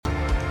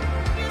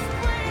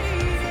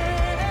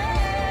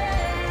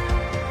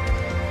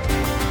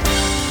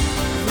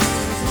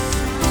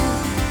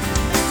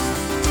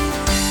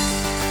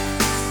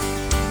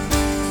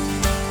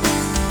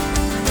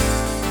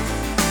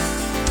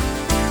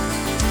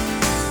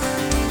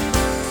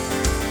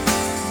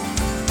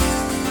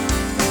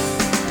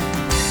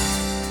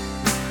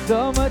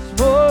So much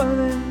more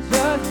than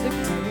just a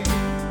king.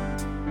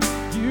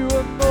 You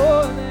are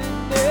more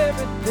than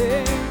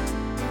everything.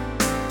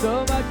 So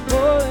much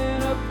more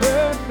than a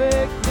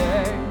perfect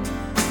day.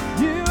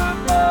 You are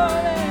more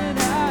than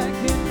I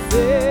can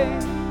say.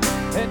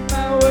 And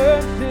my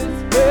words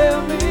just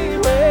fail me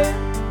when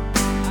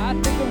I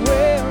think of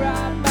where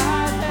I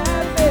might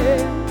have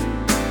been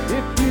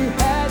if you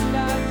had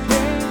not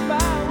changed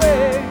my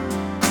way.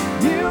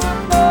 You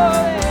are more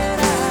than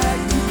I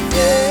can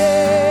say.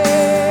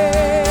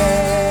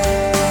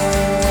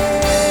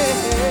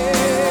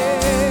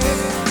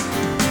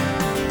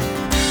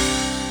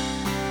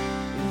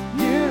 It's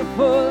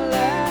beautiful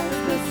as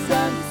the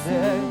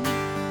sunset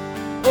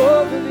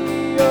over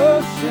the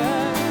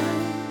ocean,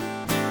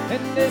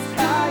 and as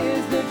high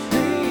as the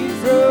trees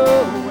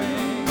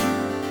growing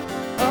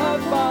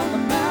up on the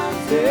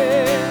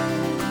mountain,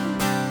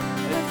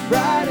 as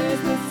bright as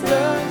the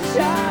sun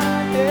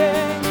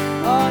shining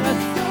on a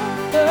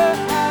summer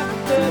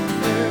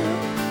afternoon,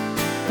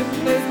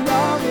 and as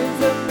long as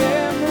the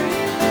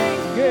memory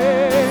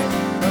lingers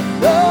of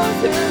those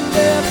who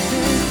left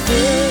too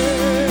soon.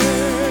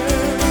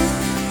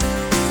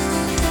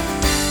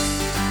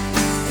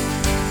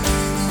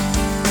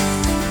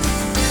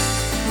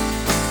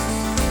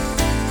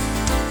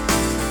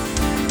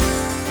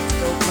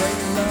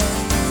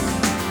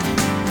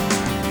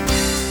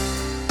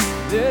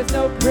 There's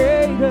no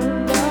greater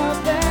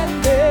love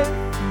than this,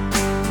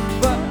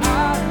 but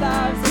our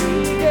lives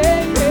He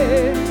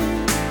gave,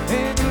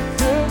 and He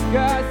took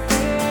our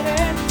sin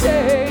and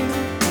shame,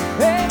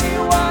 and He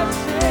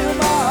washed them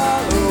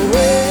all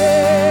away.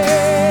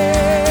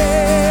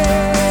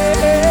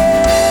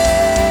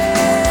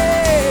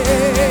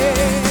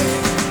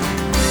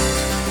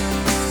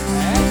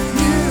 As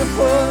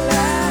beautiful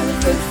as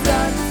the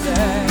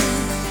sunset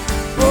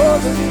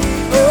over the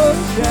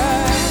ocean,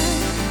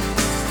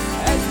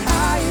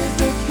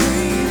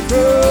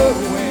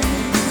 growing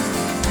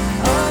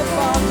up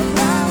on the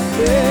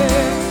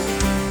mountain,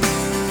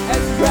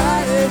 as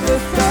bright as the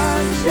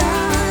sun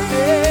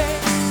shining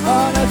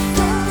on a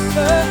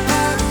summer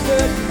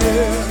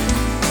afternoon,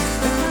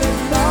 and as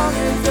long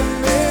as the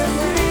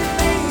memory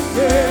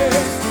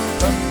lingers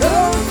from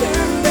those who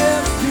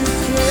left too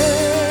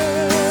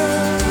soon,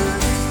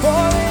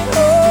 falling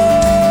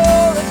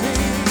over me,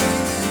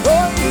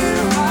 for you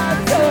are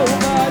so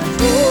much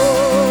more.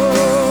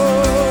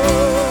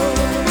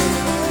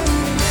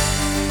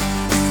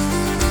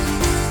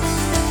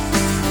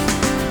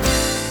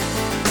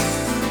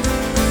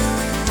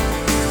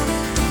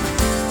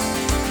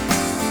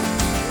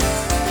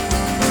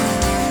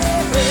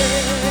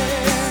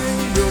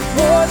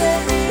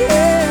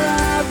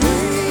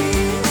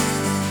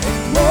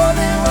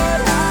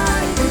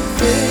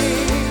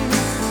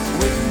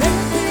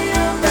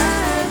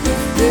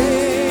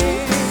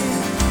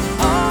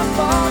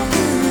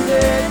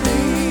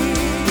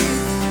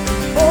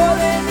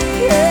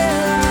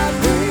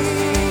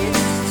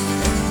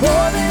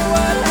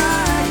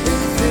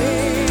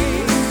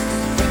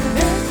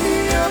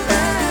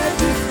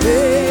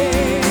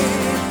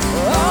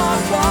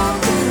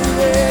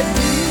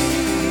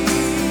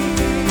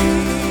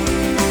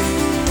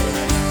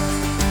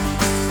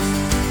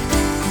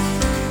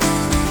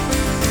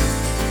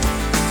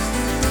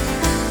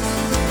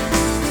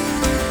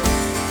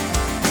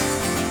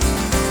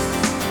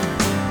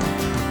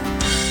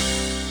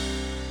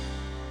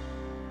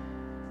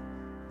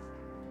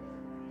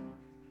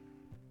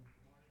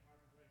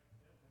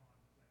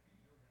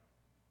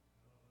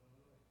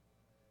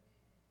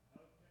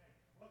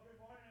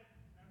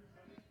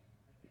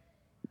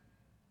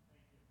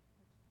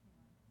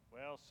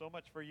 Well, so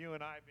much for you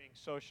and I being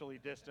socially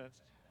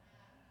distanced.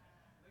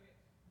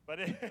 But,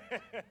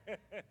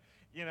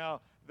 you know,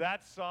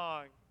 that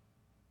song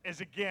is,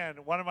 again,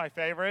 one of my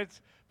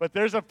favorites. But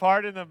there's a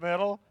part in the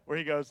middle where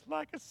he goes,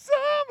 like a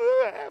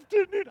summer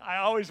afternoon. I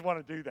always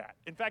want to do that.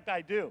 In fact,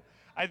 I do.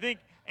 I think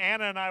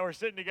Anna and I were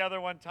sitting together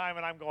one time,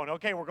 and I'm going,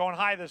 okay, we're going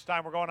high this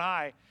time. We're going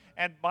high.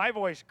 And my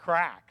voice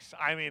cracks.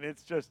 I mean,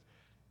 it's just,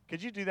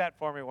 could you do that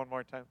for me one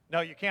more time?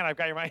 No, you can't. I've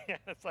got your mic.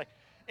 It's like,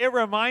 it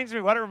reminds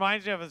me, what it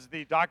reminds me of is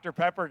the Dr.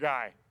 Pepper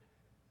guy.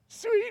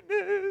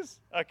 Sweetness.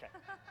 Okay.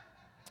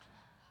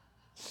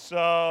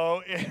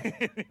 So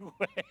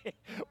anyway,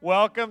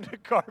 welcome to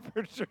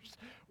Carpenter's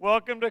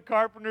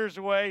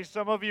Way.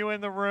 Some of you in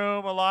the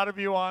room, a lot of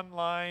you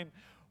online.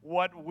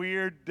 What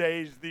weird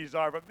days these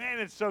are. But man,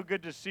 it's so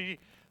good to see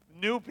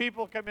new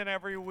people come in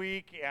every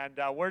week. And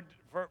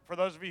for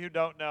those of you who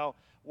don't know,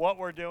 what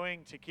we're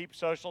doing to keep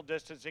social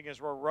distancing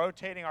is we're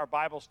rotating our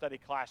Bible study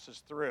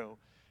classes through.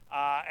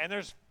 And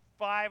there's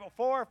 4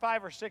 or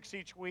 5 or 6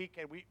 each week,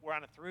 and we're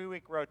on a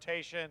 3-week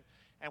rotation.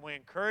 And we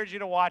encourage you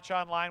to watch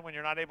online when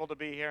you're not able to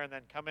be here, and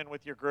then come in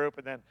with your group,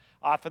 and then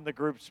often the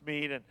groups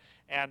meet.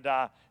 And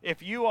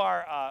if you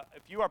are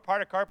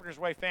part of Carpenter's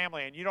Way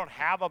family and you don't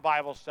have a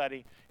Bible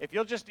study, if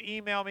you'll just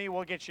email me,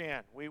 we'll get you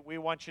in. We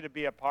want you to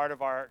be a part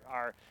of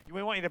our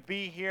we want you to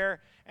be here.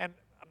 And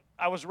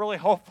I was really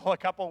hopeful a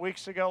couple of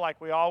weeks ago,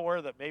 like we all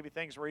were, that maybe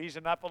things were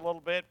easing up a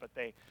little bit. But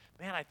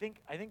I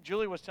think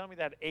Julie was telling me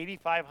that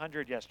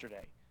 8,500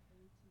 yesterday.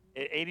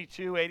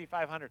 82,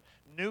 8,500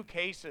 new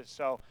cases.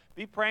 So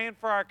be praying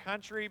for our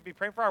country. Be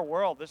praying for our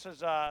world. This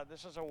is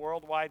a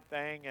worldwide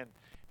thing,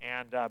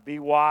 and be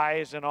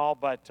wise and all.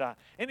 But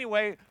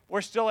anyway,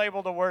 we're still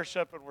able to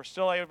worship, and we're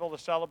still able to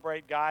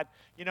celebrate God.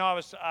 You know,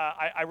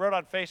 I wrote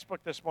on Facebook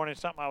this morning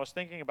something I was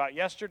thinking about.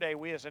 Yesterday,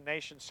 we as a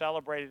nation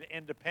celebrated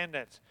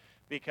independence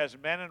because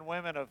men and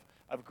women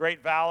of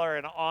great valor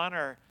and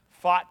honor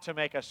fought to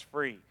make us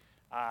free,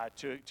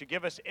 to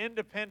give us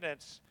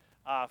independence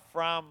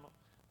from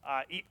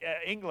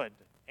England,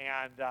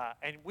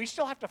 and we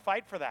still have to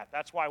fight for that.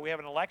 That's why we have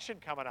an election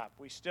coming up.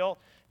 We still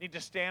need to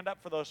stand up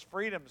for those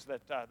freedoms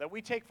that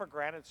we take for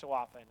granted so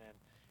often,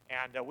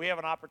 and we have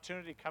an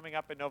opportunity coming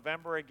up in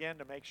November again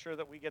to make sure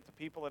that we get the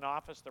people in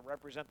office that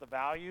represent the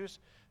values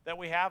that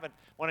we have. And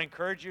I want to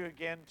encourage you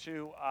again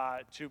to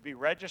be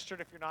registered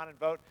if you're not in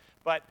vote.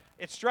 But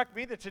it struck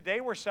me that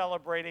today we're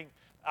celebrating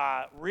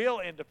real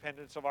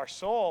independence of our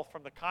soul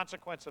from the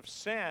consequence of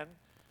sin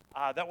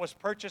that was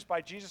purchased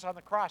by Jesus on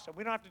the cross, and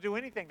we don't have to do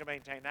anything to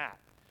maintain that.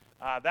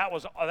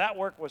 That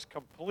work was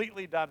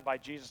completely done by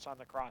Jesus on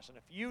the cross. And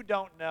if you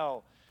don't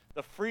know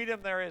the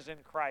freedom there is in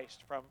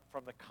Christ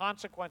from the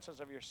consequences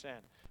of your sin,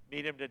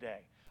 meet him today.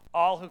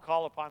 All who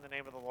call upon the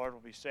name of the Lord will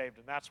be saved,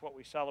 and that's what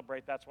we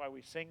celebrate. That's why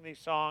we sing these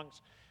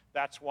songs.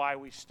 That's why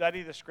we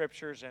study the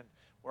Scriptures, and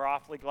we're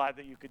awfully glad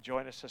that you could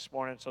join us this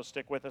morning, so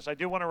stick with us. I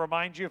do want to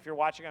remind you, if you're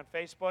watching on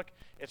Facebook,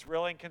 it's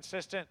really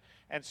inconsistent,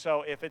 and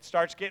so if it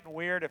starts getting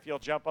weird, if you'll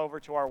jump over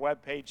to our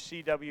webpage,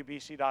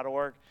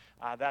 cwbc.org,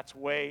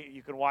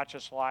 you can watch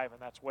us live,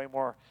 and that's way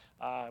more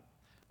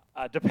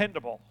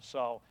dependable.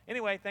 So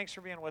anyway, thanks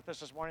for being with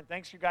us this morning.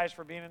 Thanks, you guys,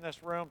 for being in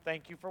this room.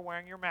 Thank you for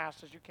wearing your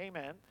masks as you came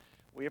in.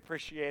 We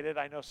appreciate it.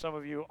 I know some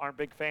of you aren't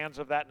big fans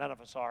of that. None of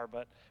us are,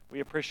 but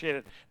we appreciate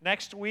it.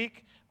 Next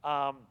week's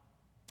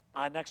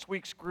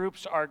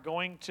groups are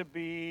going to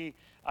be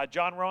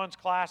John Rowan's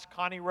class,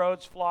 Connie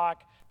Rhodes'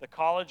 flock, the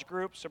college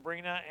group,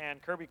 Sabrina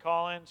and Kirby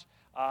Collins,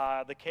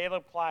 the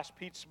Caleb class,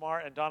 Pete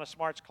Smart and Donna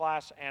Smart's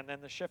class, and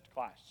then the shift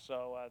class.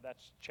 So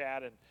that's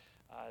Chad and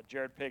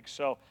Jared Pigg.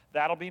 So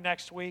that'll be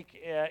next week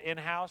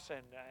in-house,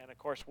 and of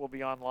course we'll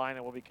be online,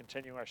 and we'll be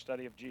continuing our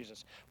study of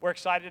Jesus. We're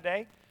excited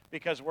today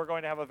because we're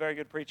going to have a very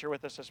good preacher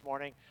with us this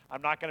morning.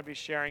 I'm not going to be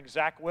sharing.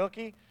 Zach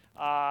Wilkie,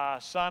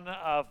 son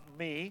of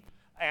me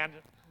and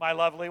my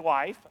lovely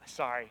wife.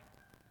 Sorry.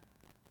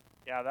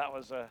 Yeah, that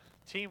was a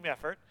team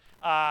effort.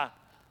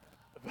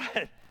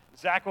 But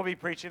Zach will be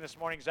preaching this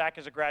morning. Zach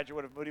is a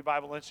graduate of Moody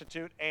Bible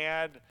Institute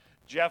and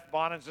Jeff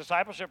Bonnen's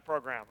discipleship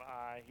program.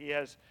 He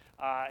has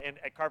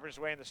at Carpenter's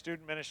Way in the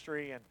student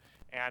ministry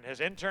and has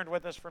interned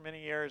with us for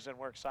many years, and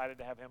we're excited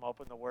to have him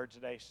open the Word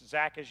today.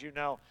 Zach, as you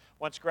know,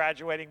 once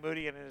graduating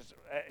Moody in his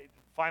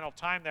final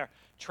time there,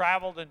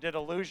 traveled and did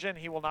Illusion.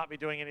 He will not be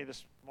doing any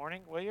this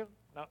morning, will you?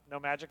 No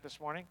magic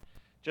this morning?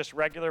 Just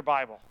regular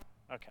Bible.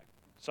 Okay.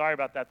 Sorry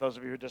about that, those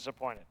of you who are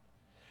disappointed.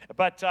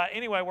 But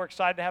anyway, we're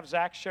excited to have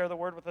Zach share the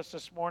Word with us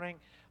this morning.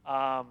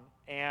 I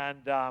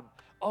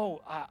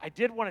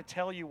did want to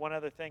tell you one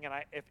other thing. And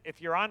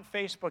if you're on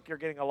Facebook, you're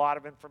getting a lot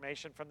of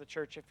information from the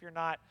church. If you're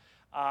not,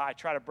 I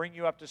try to bring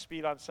you up to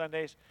speed on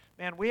Sundays.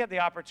 Man, we had the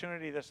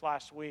opportunity this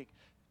last week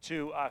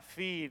to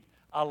feed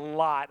a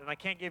lot, and I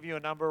can't give you a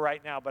number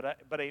right now, but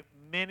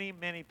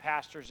many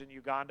pastors in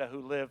Uganda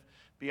who live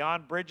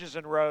beyond bridges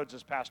and roads,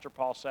 as Pastor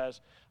Paul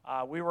says.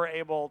 We were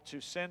able to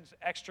send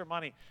extra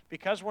money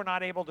because we're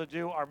not able to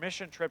do our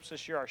mission trips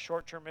this year, our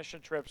short-term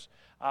mission trips.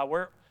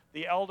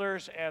 The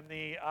elders and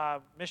the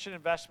mission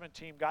investment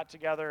team got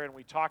together, and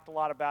we talked a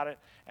lot about it,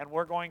 and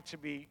we're going to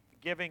be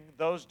giving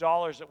those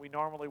dollars that we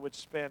normally would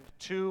spend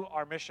to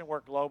our mission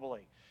work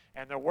globally.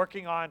 And they're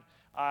working on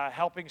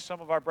helping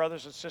some of our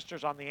brothers and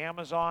sisters on the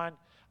Amazon.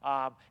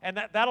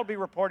 And that'll be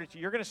reported to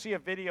you. You're going to see a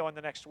video in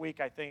the next week,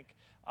 I think,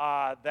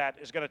 that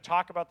is going to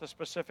talk about the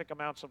specific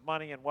amounts of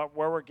money and where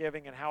we're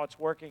giving and how it's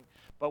working.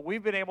 But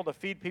we've been able to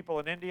feed people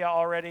in India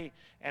already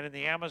and in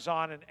the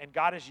Amazon, and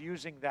God is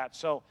using that.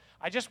 So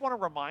I just want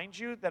to remind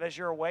you that as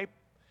you're away,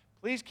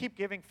 please keep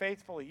giving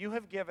faithfully. You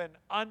have given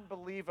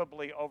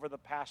unbelievably over the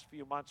past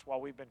few months while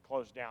we've been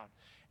closed down.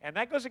 And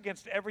that goes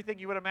against everything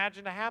you would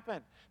imagine to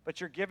happen. But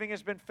your giving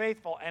has been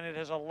faithful, and it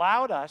has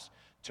allowed us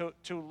to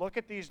look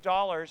at these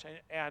dollars.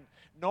 And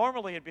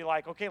normally it'd be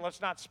like, okay,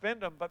 let's not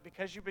spend them. But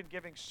because you've been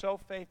giving so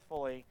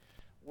faithfully,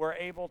 we're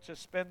able to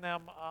spend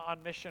them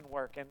on mission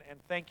work. And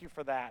thank you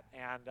for that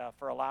and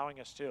for allowing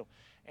us to.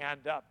 And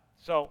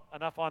so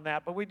enough on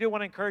that. But we do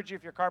want to encourage you,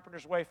 if you're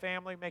Carpenter's Way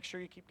family, make sure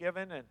you keep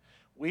giving, and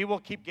we will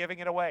keep giving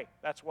it away.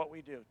 That's what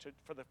we do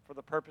for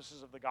the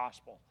purposes of the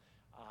gospel.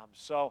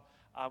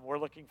 We're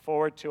looking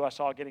forward to us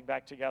all getting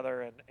back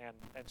together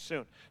and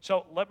soon.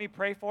 So let me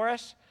pray for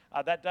us.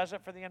 That does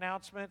it for the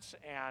announcements,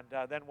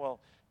 and then we'll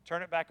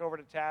turn it back over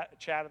to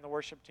Chad and the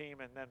worship team,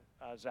 and then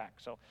Zach.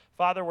 So,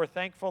 Father, we're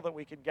thankful that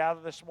we can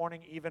gather this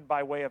morning, even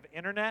by way of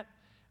internet,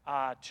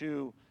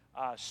 to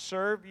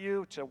serve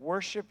you, to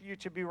worship you,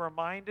 to be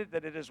reminded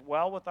that it is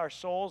well with our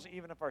souls,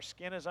 even if our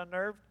skin is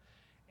unnerved.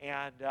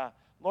 And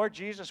Lord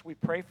Jesus, we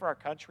pray for our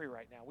country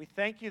right now. We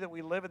thank you that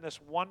we live in this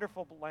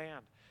wonderful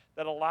land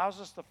that allows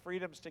us the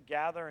freedoms to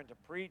gather and to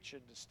preach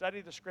and to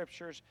study the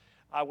Scriptures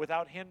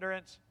without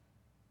hindrance.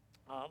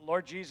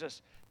 Lord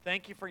Jesus,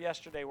 thank you for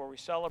yesterday where we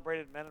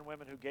celebrated men and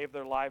women who gave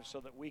their lives so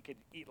that we could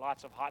eat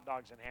lots of hot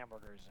dogs and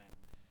hamburgers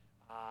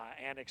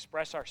and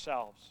express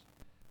ourselves.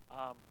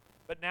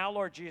 But now,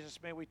 Lord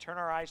Jesus, may we turn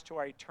our eyes to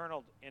our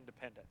eternal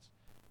independence,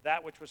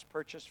 that which was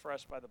purchased for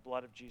us by the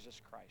blood of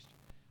Jesus Christ.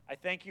 I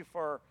thank you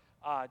for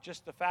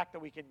just the fact that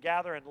we can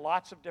gather in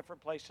lots of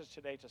different places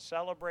today to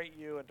celebrate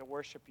you and to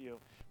worship you.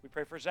 We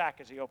pray for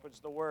Zach as he opens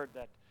the Word,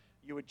 that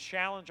you would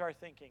challenge our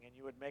thinking and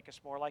you would make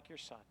us more like your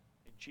Son.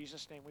 In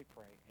Jesus' name we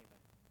pray. Amen.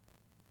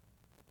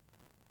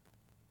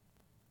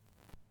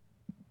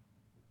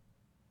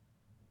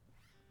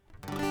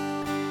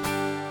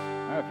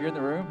 All right, if you're in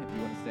the room, if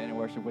you want to stand and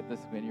worship with us,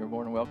 then you're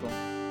more than welcome.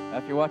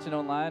 If you're watching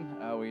online,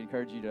 we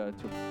encourage you to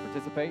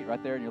participate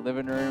right there in your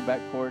living room, back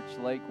porch,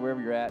 lake,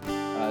 wherever you're at.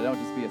 Don't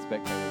just be a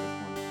spectator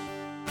this morning.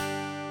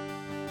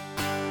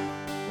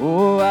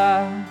 Oh,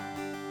 I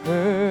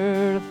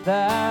heard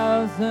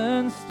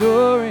 1,000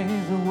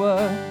 stories of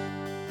what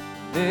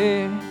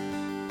they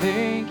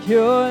think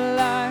you're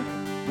like,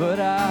 but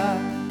I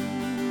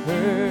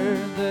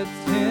heard the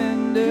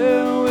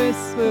tender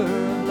whisper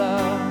of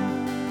love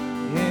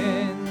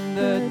in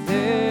the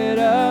dead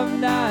of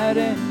night,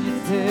 and you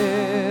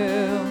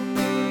tell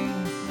me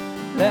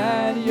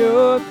that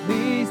you're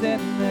pleased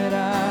and that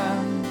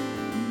I'm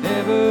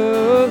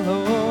never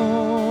alone.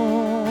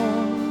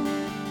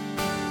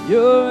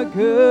 You're a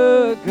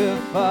good, good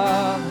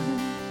Father.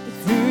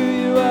 It's who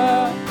you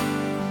are.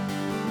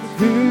 It's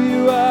who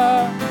you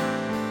are.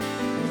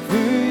 It's who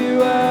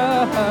you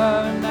are.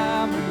 And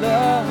I'm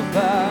loved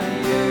by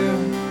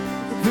you.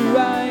 It's who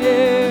I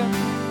am.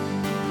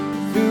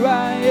 It's who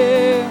I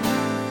am.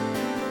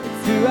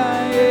 It's who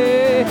I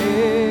am.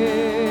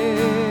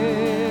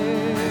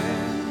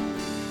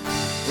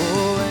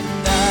 Oh,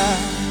 and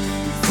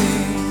I've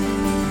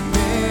seen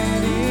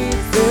many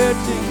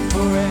searching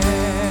for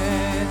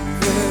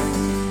answers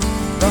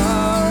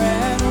far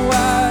and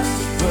wide,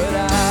 but I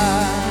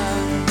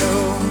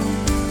know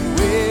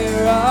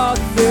we're all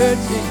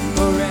searching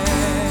for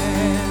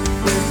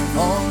answers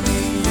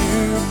only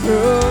you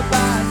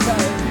provide,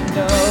 'cause you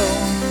know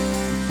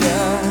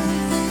just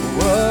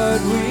what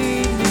we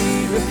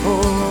need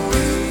before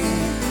we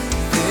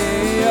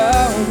say a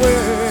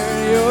word.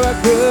 You're a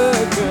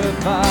good, good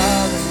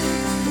Father.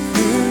 It's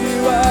who you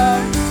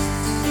are.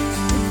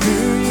 It's who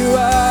you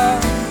are.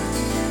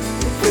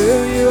 It's who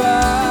you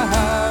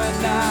are.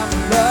 And I'm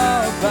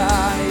loved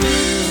by you.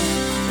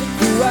 It's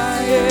who I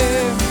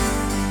am.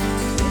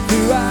 It's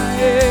who I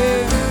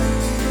am.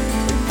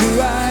 It's who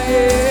I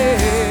am.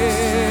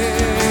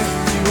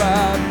 You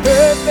are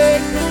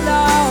perfect in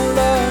all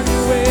of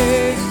your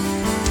ways.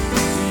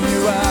 You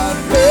are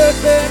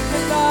perfect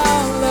in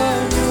all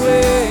of your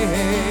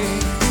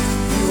ways.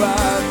 You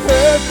are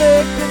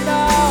perfect in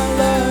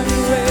all of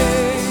your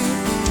ways.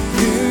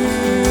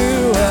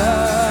 You are.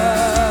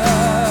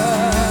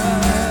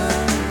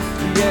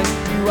 Yes,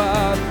 you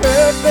are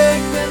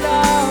perfect in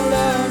all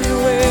of your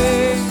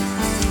ways.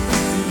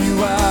 You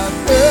are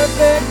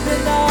perfect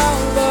in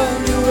all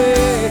of your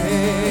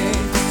ways.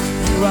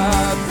 You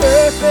are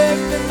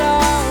perfect in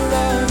all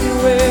of your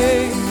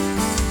ways.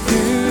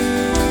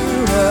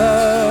 You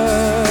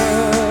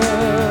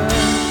are.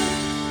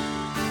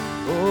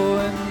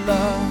 Oh, and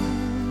love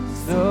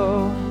so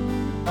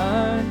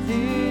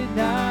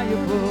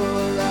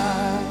undeniable, I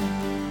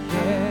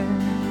can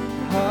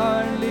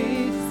hardly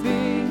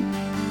speak.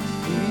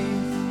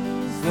 Peace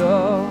so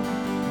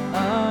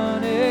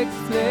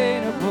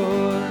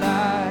unexplainable, I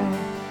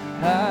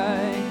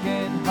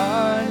can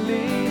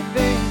hardly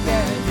think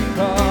as you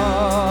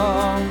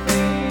call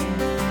me.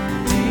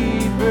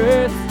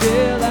 Deeper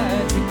still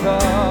as you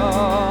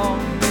call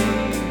me.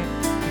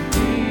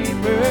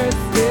 Deeper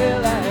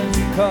still as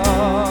you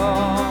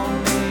call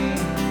me.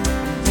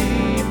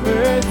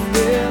 Deeper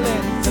still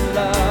into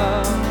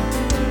love.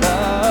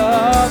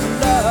 Love,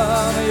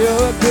 love,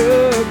 you're a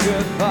good,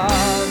 good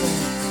Father.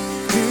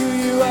 It's who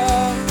you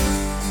are.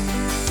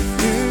 It's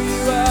who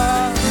you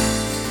are.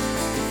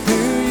 It's who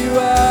you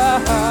are.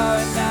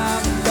 And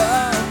I'm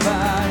loved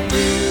by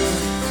you.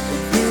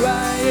 It's who I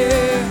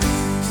am.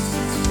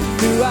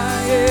 It's who I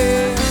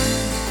am.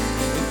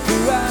 It's who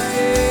I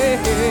am.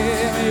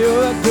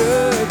 You're a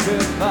good,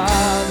 good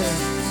Father.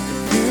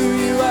 It's who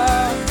you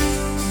are.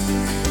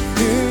 It's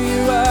who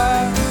you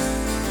are.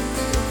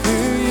 It's who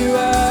you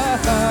are.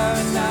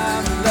 And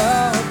I'm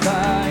loved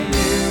by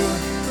you.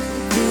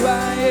 It's who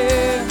I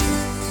am.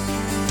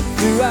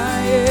 It's who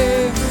I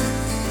am.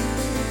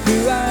 It's who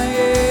I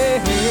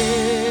am.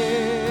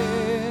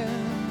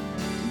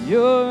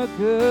 You're a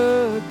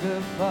good,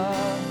 good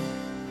Father.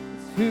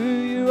 It's who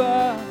you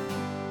are.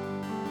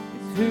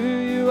 It's who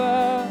you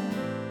are.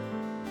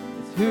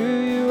 It's who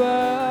you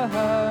are.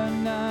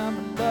 And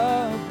I'm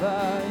loved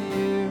by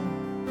you.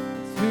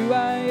 It's who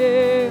I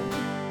am.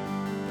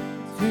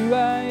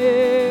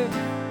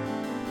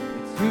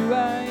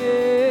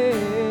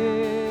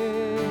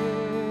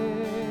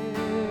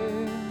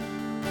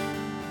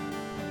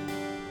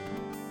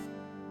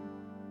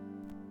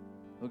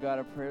 God,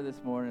 our prayer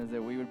this morning is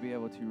that we would be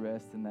able to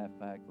rest in that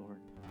fact, Lord.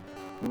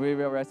 We would be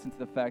able to rest into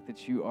the fact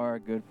that you are a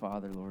good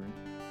Father, Lord.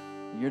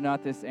 You're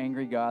not this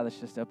angry God that's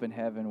just up in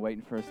heaven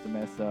waiting for us to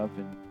mess up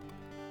and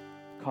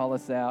call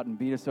us out and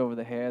beat us over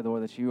the head,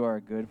 Lord, that you are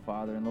a good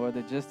Father. And Lord,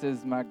 that just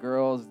as my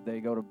girls,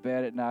 they go to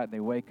bed at night, they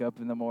wake up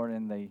in the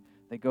morning,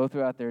 they go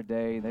throughout their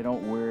day, they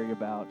don't worry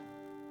about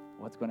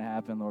what's going to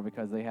happen, Lord,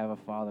 because they have a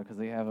Father, because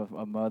they have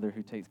a mother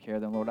who takes care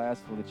of them. Lord, I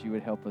ask, Lord, that you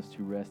would help us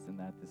to rest in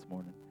that this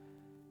morning.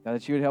 God,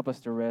 that you would help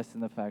us to rest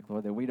in the fact,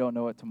 Lord, that we don't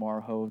know what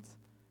tomorrow holds.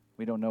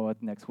 We don't know what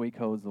next week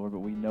holds, Lord, but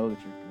we know that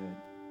you're good.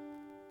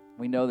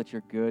 We know that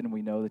you're good, and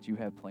we know that you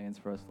have plans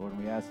for us, Lord.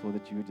 And we ask, Lord,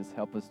 that you would just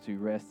help us to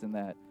rest in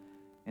that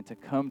and to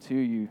come to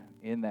you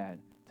in that,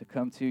 to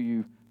come to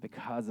you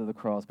because of the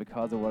cross,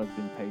 because of what has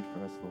been paid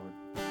for us, Lord.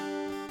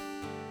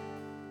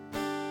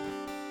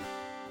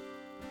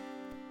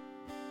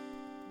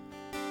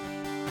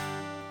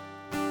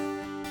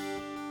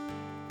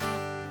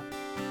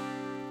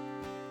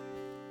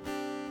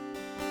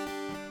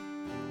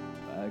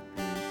 By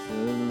grace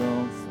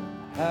alone,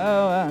 somehow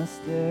I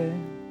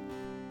stand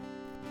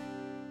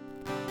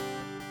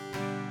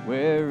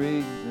where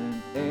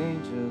even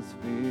angels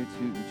fear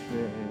to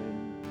tread.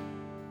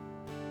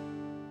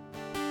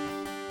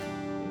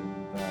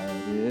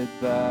 Invited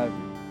by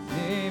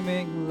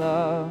redeeming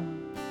love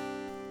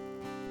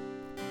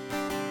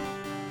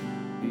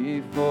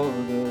before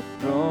the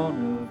throne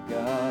of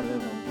God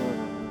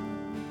above.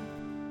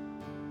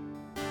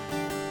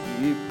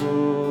 He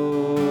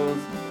pulls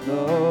me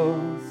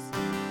close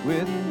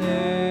with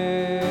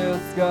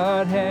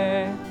nail-scarred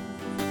hands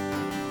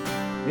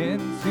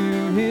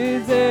into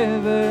his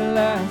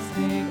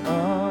everlasting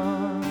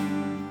arms.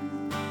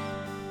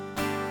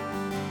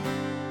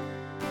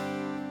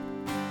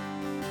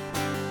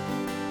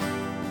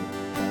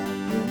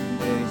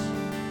 Condemnation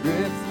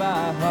grips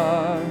my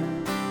heart,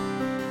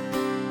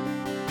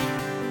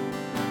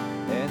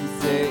 and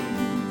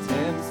Satan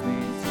tempts me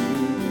to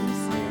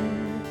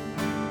despair.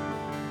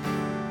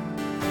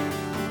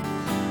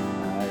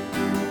 I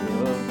hear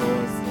a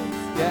voice that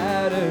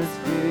scatters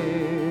fear.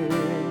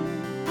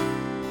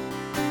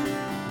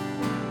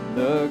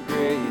 The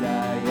great I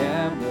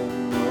am, the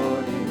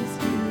Lord is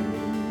here.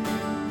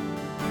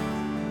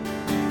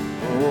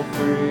 Oh,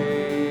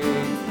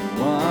 praise the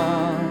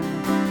one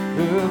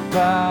who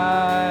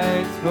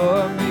fights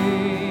for me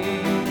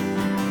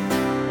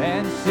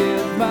and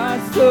shields my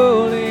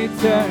soul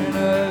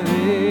eternally.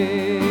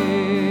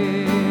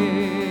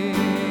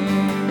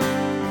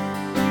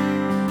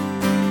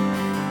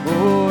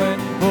 Oh,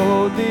 and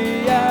boldly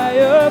I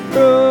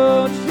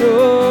approach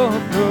your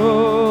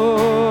throne.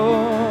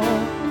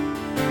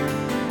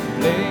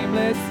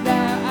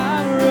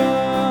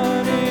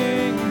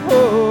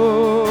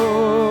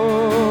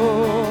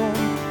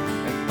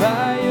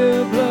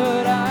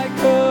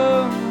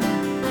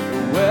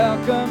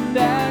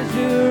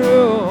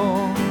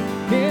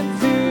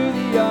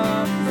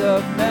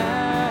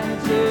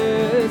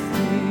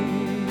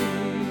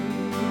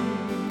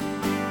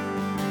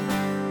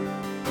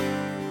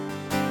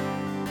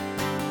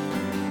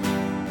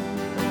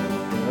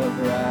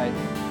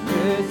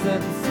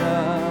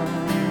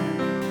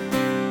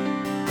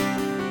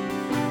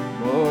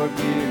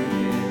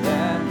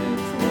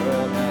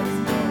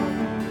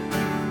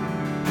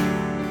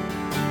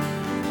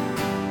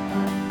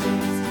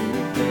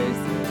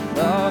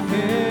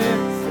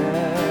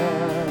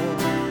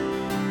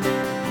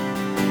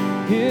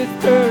 His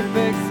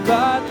perfect,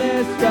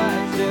 spotless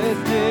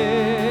righteousness.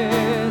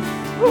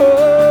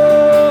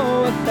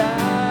 Oh,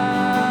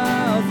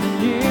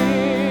 1,000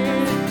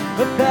 years,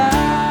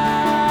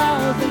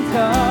 1,000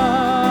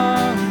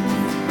 tongues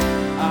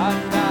are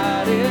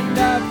not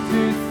enough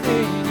to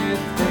sing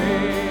his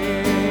praise.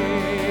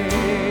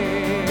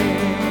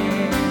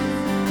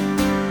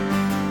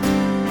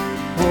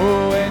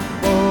 Oh, and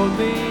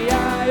boldly I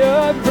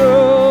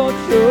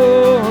approach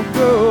your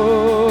throne.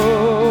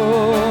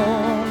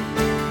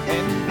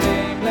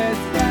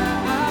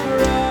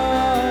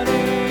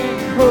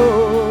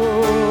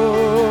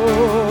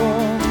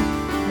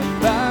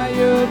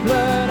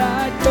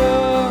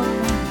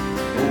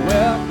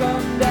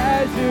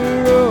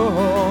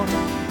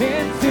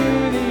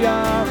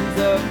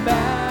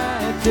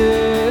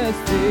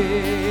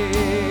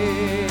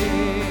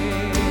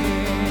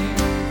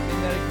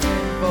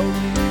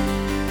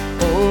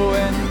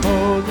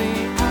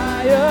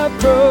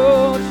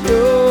 Approach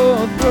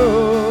your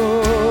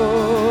throne.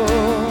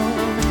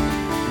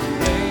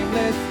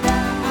 Blameless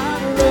now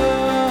I'm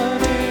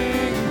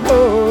running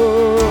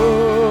home,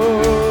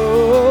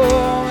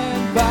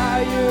 and by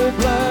your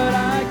blood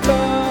I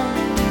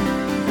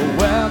come,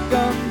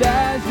 welcomed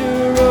as your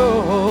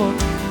own,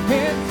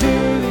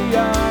 into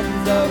the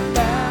arms of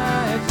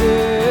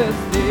majesty.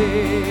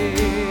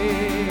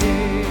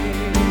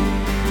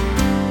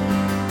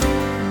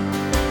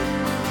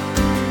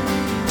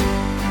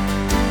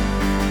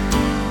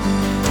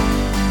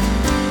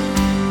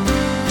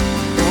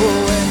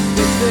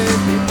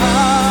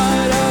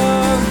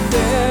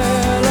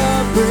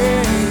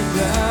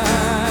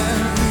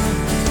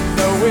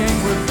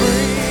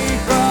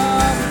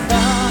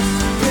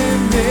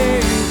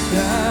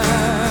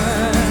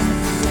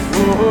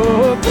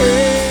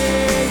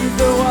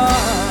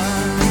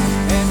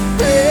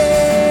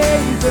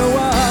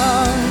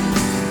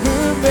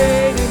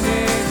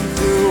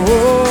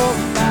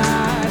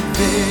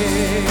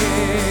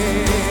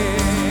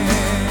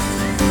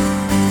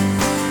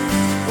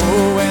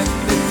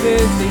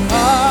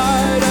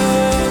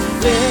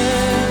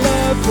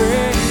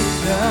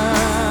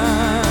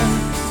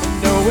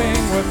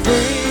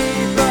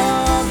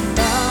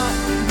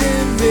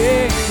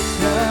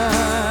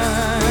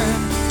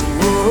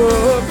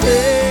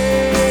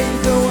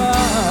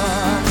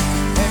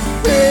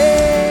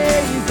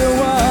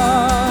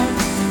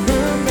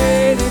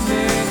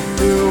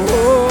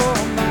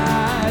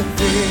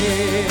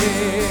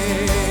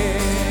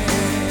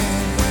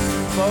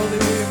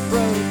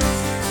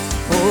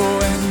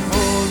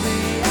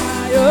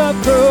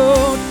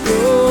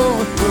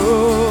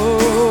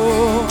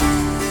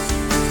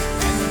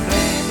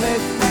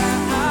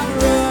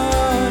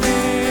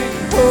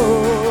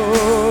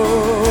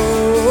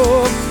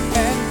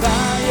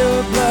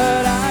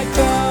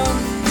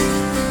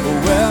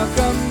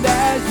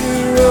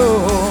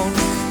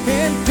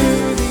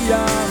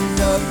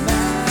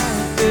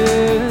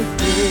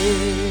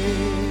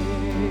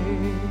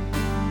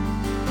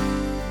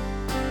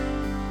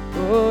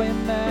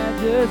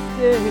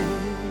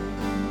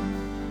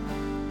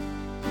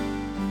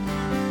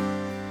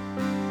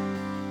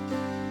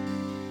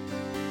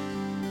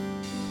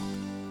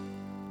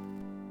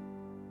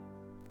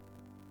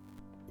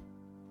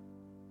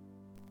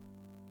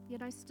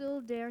 Yet I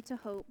still dare to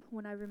hope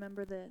when I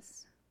remember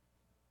this.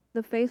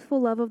 The faithful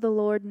love of the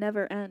Lord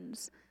never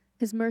ends.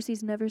 His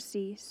mercies never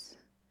cease.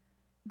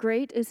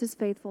 Great is his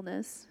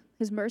faithfulness.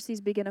 His mercies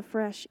begin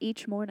afresh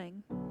each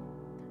morning.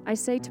 I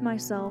say to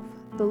myself,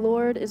 the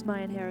Lord is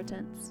my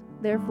inheritance.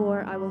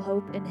 Therefore I will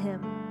hope in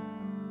him.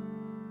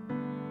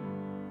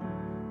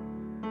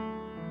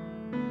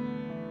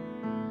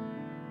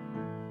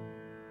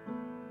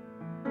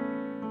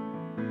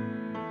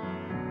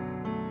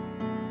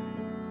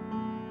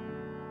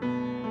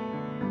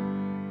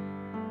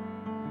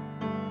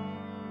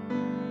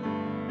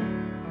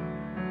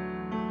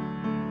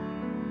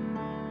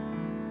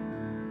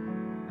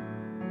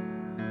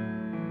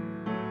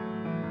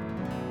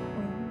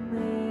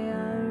 May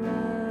I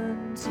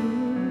run to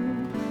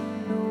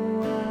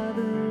no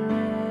other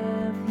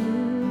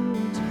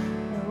refuge,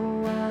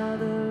 no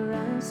other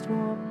rest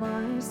for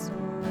my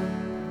soul.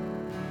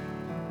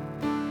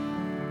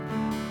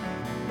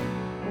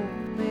 Oh,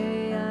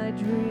 may I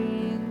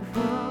drink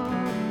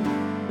from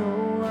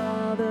no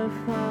other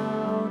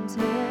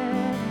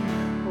fountain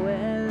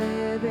where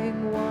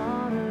living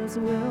waters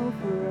will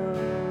flow.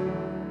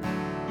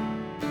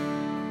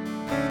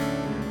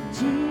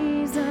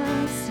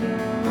 Jesus,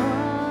 you're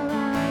all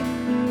I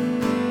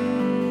need.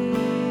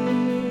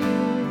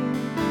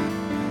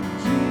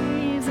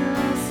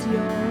 Jesus,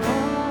 you're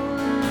all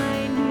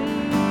I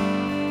need.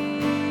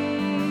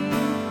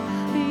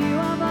 You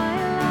are my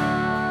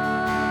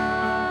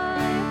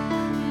life.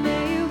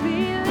 May you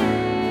be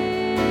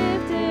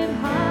lifted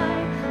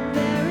high.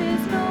 There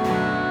is no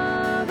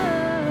other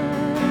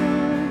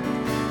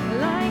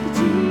like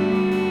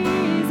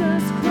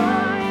Jesus Christ.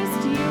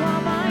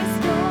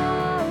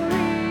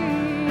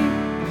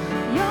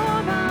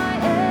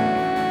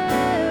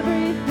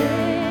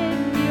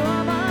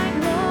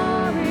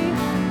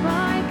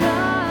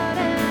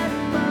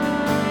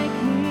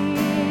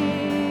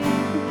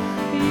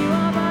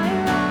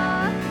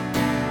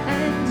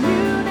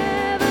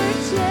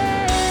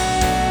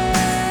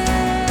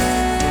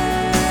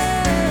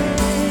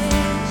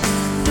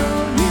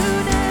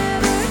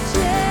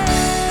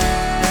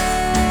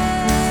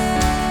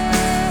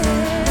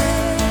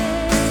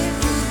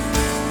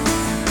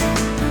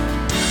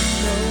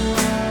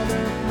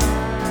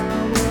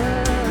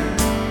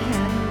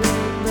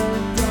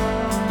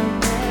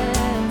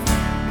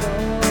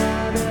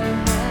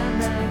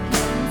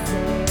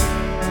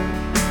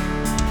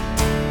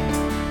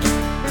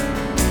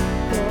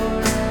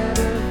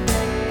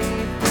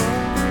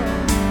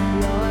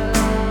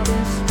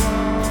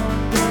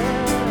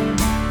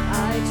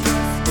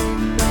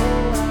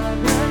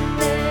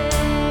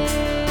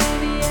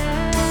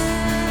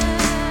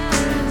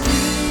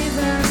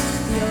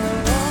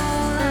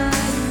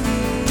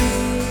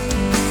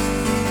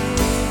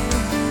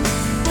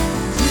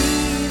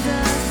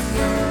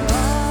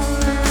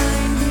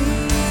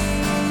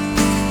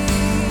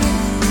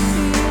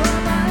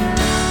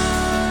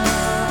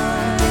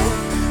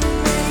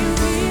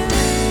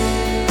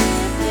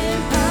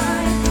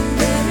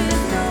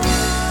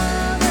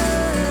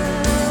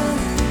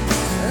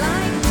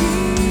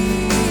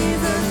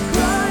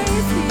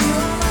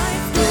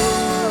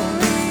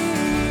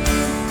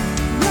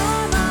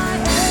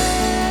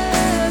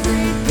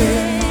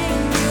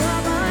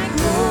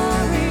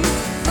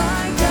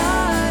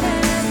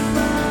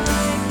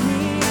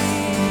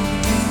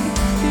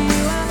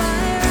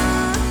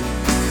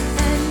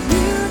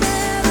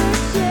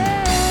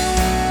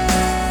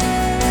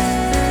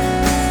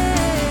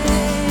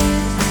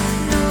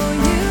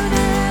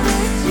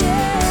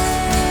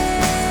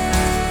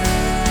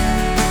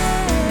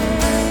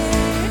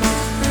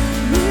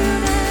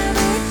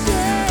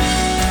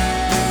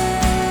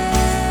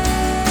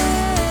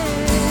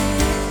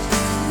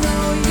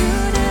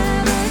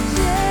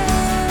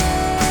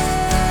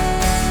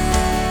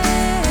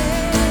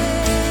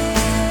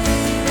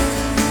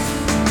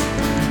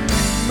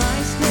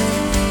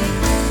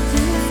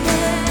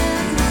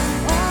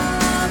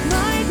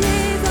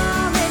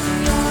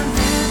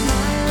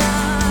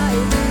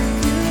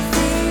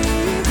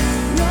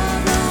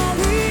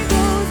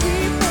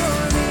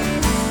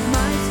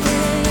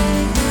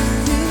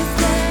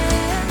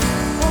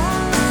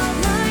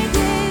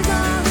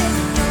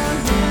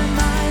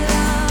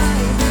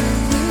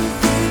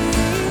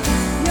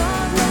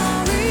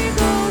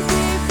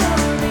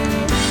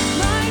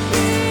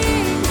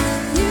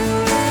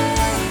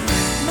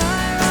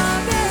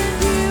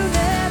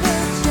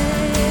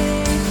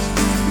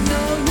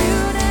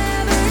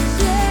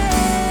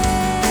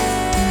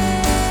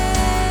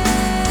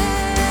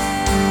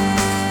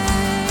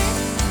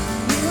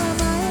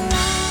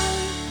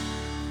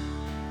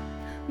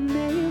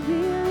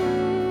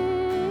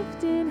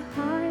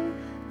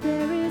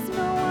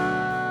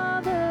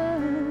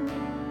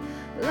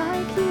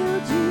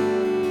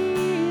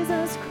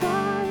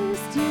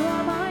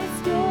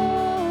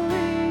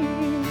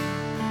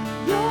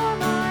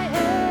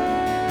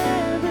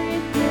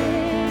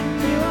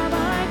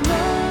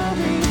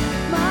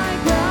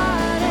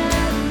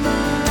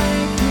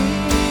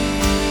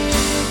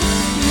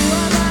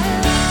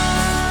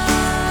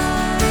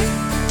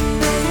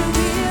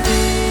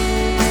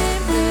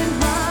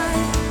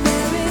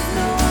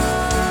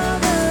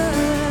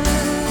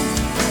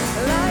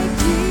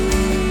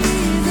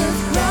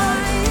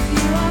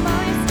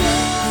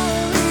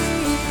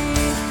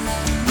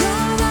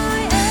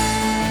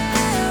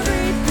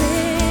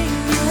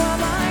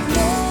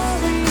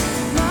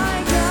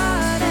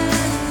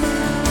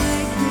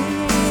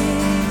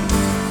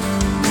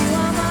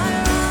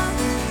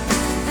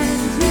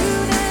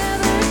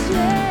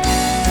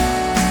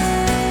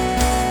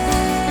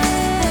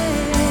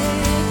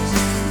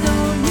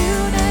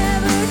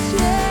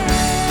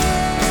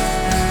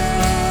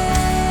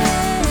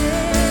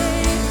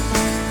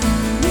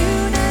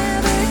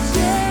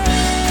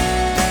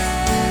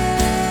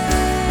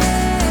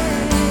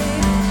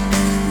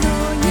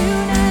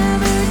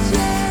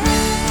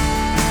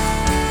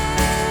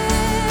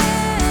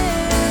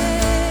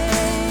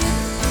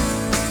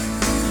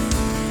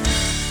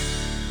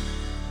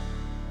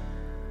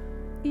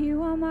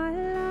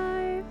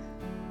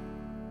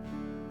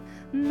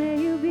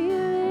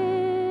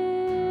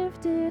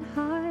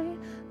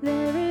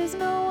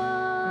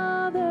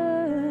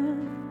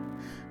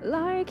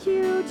 like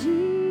you,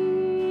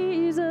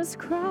 Jesus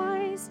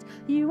Christ.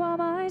 You are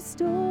my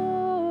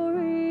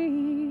story.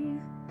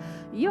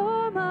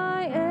 You're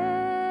my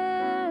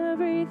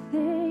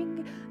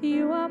everything.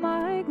 You are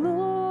my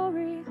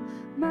glory,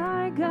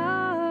 my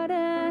God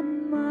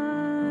and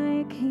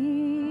my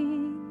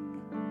King.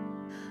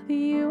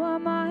 You are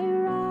my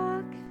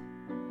rock,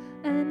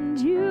 and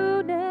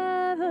you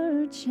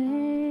never change.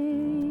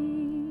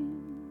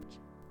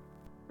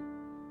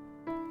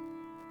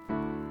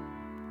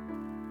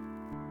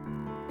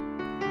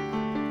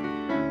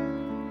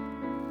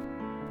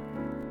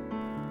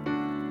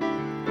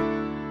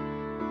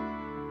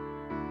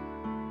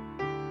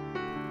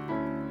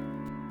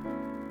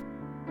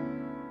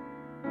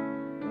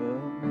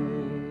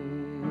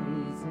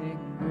 Amazing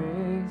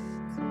grace,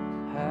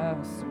 how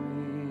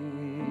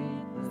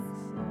sweet the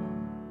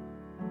sound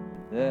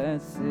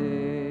that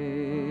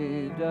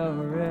saved a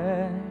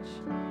wretch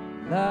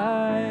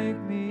like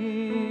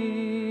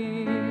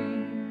me.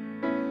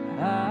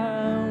 I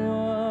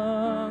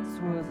once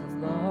was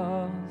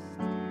lost,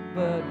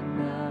 but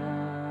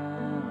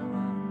now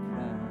I'm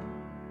found.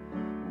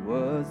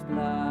 Was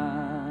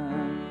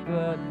blind,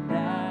 but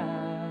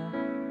now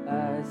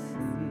I see.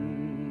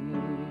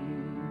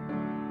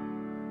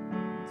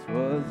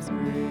 'Twas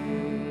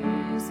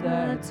grace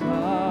that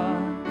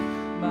taught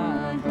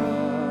my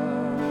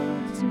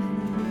heart to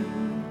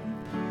flee,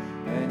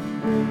 and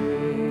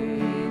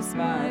grace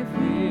my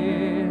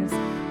fears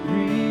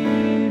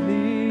relieve.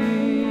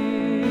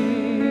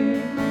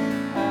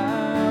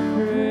 How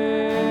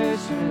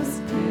precious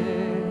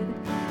did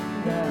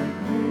that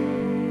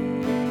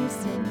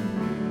grace in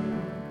me,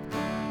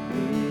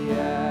 the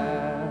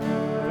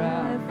hour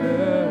I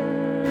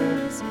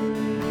first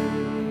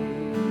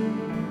believed.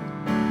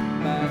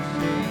 My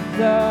chains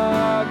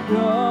are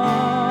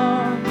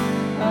gone,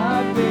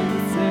 I've been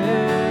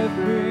set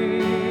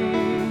free.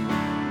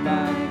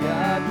 My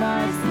God,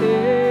 my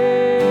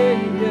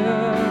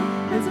Savior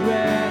has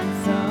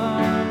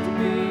ransomed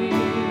me.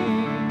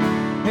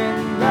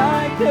 And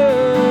like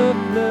a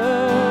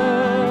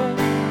flood,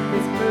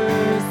 His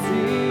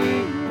mercy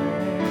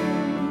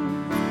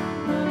reigns,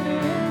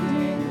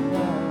 unending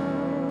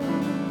love,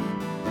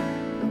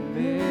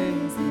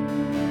 amazing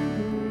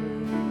grace.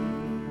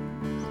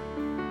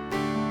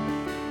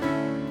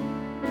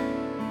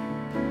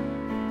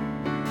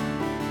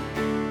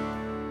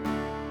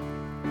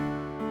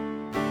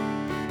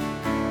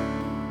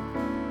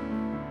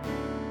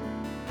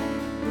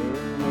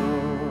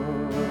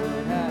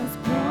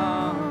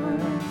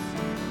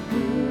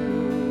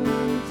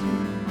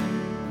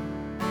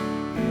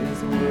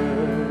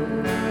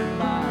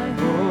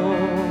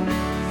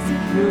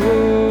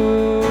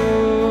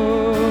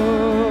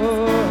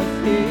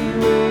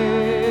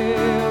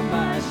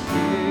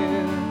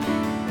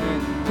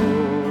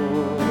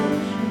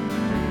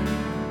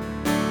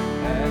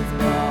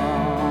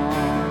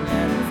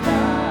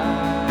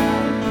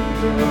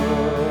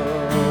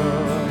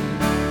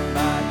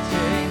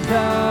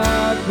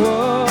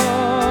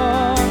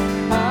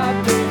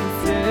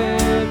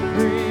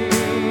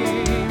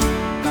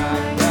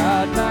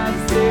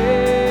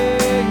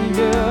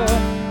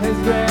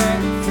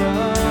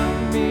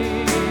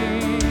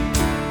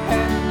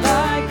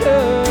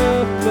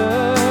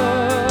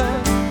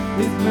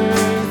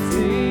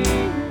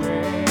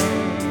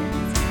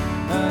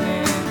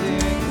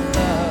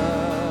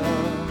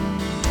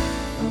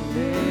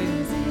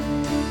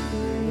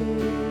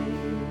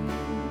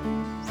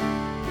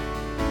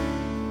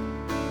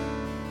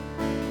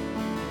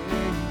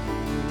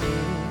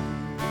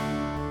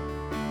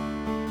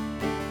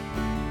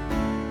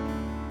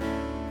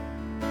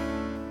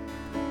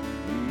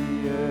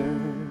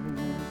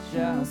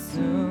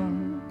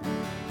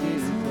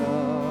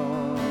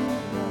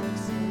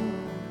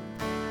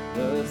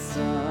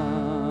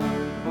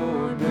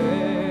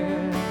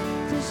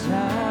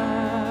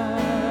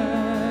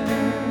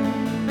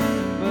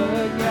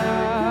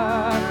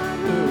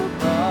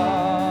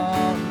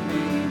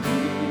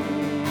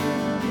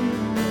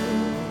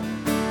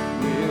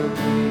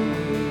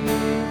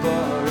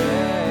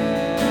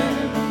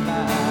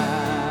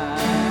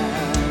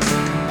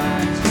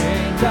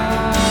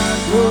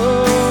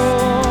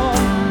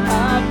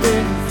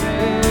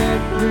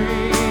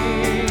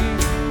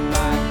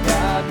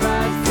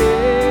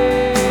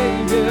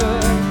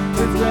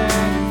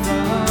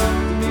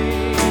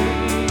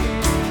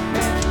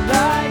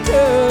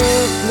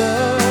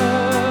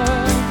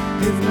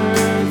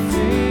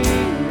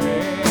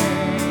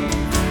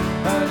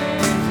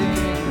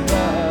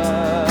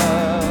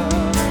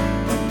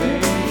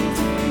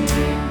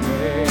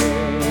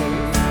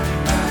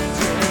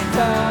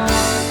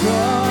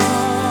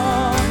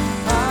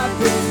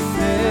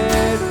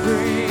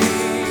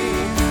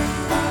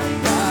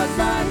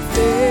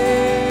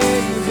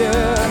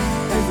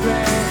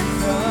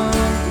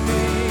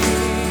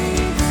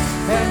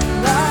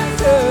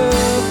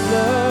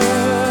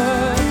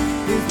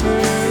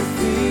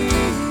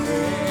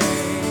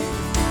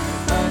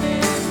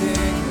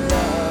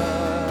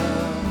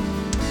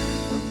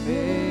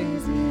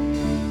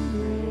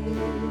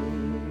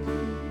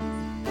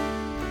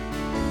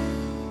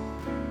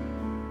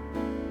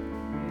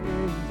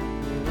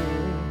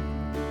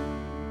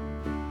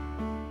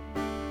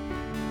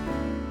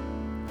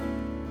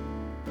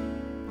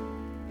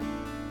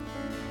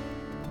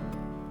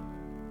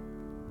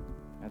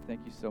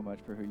 thank you so much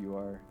for who you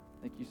are.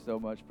 Thank you so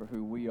much for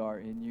who we are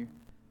in you.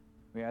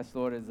 We ask,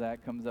 Lord, as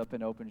Zach comes up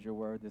and opens your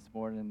word this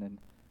morning, and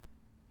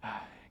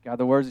God,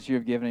 the words that you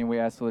have given him, we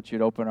ask, Lord, that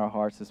you'd open our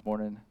hearts this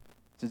morning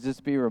to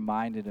just be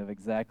reminded of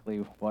exactly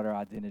what our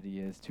identity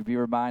is, to be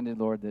reminded,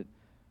 Lord, that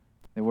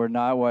we're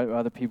not what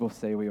other people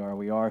say we are.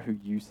 We are who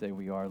you say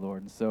we are,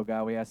 Lord. And so,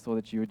 God, we ask, Lord,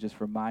 that you would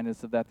just remind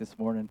us of that this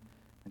morning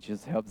and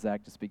just help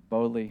Zach to speak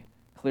boldly,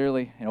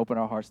 clearly, and open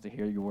our hearts to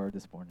hear your word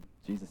this morning.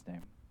 In Jesus'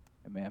 name,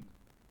 amen.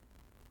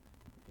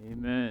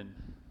 Amen.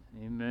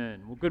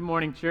 Amen. Well, good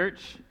morning,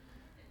 church,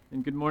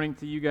 and good morning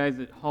to you guys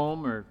at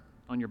home or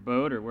on your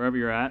boat or wherever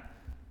you're at.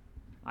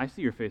 I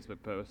see your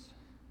Facebook posts.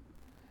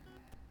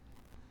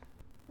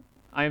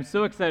 I am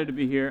so excited to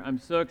be here. I'm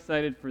so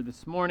excited for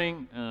this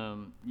morning.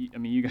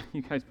 You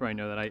guys probably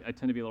know that I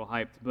tend to be a little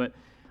hyped, but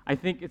I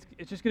think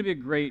it's just going to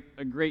be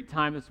a great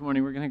time this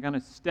morning. We're going to kind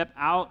of step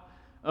out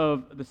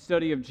of the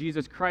study of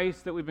Jesus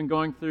Christ that we've been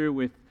going through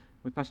with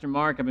Pastor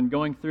Mark. I've been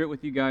going through it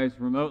with you guys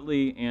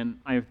remotely, and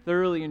I have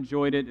thoroughly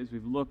enjoyed it as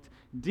we've looked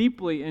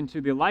deeply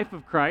into the life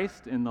of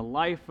Christ and the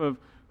life of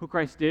who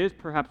Christ is,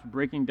 perhaps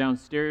breaking down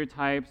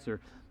stereotypes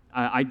or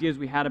ideas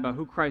we had about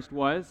who Christ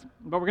was.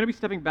 But we're going to be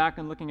stepping back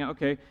and looking at,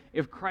 okay,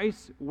 if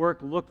Christ's work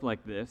looked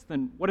like this,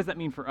 then what does that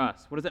mean for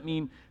us? What does that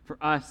mean for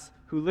us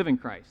who live in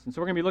Christ? And so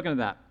we're going to be looking at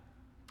that.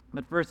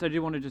 But first, I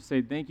do want to just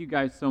say thank you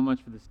guys so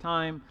much for this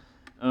time.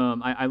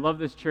 I love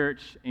this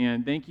church,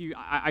 and thank you.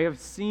 I have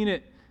seen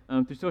it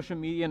through social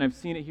media, and I've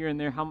seen it here and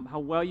there, how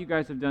well you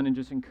guys have done in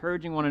just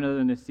encouraging one another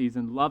in this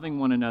season, loving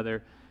one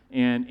another.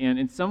 And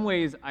in some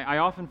ways, I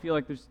often feel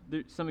like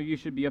some of you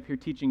should be up here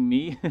teaching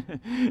me.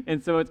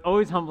 And so it's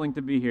always humbling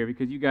to be here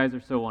because you guys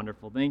are so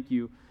wonderful. Thank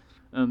you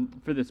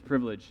for this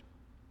privilege.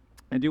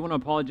 I do want to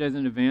apologize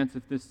in advance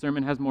if this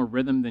sermon has more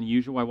rhythm than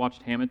usual. I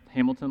watched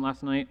Hamilton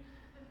last night,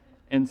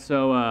 and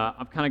so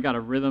I've kind of got a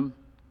rhythm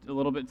a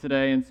little bit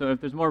today. And so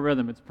if there's more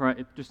rhythm,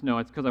 just know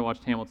it's because I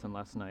watched Hamilton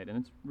last night, and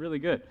it's really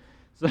good.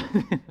 So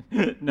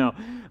no,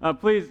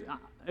 please.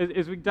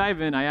 As we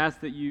dive in, I ask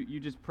that you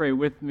just pray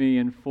with me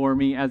and for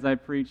me as I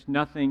preach.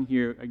 Nothing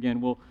here,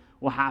 again, will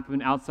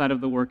happen outside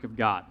of the work of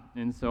God.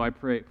 And so I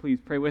pray, please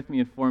pray with me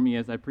and for me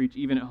as I preach,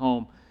 even at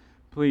home.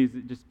 Please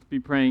just be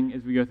praying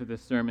as we go through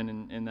this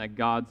sermon and that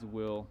God's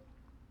will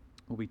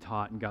be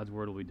taught and God's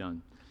word will be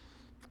done.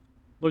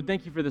 Lord,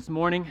 thank you for this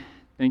morning.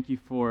 Thank you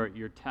for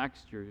your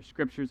text, your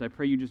scriptures. I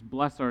pray you just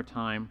bless our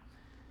time.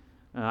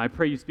 I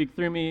pray you speak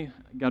through me.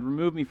 God,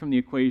 remove me from the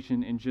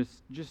equation and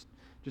just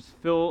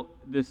fill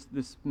this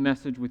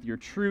message with your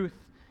truth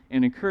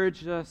and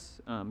encourage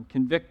us,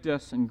 convict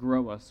us, and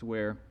grow us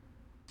where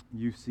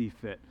you see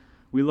fit.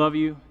 We love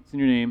you. It's in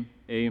your name.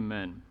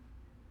 Amen.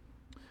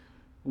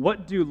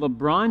 What do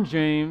LeBron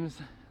James,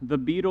 the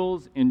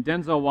Beatles, and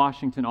Denzel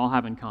Washington all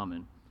have in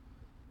common?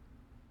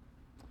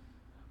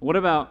 What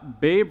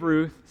about Babe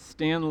Ruth,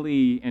 Stan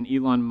Lee, and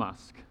Elon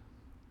Musk?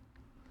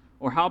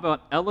 Or how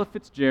about Ella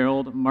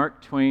Fitzgerald,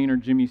 Mark Twain, or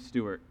Jimmy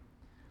Stewart?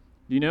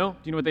 Do you know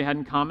what they had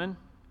in common?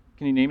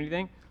 Can you name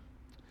anything?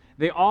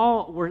 They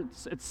all were,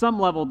 at some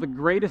level, the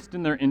greatest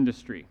in their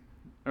industry.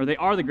 Or they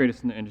are the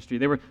greatest in their industry.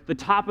 They were the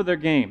top of their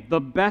game, the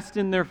best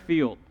in their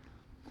field.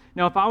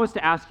 Now, if I was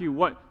to ask you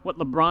what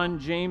LeBron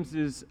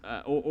James's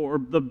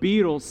or the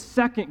Beatles'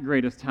 second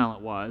greatest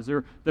talent was,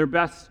 or their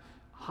best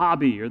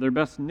hobby, or their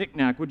best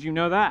knick-knack, would you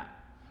know that?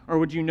 Or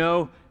would you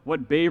know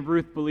what Babe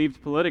Ruth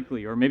believed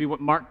politically, or maybe what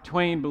Mark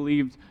Twain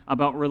believed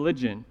about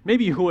religion?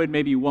 Maybe you would,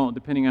 maybe you won't,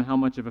 depending on how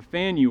much of a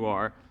fan you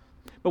are.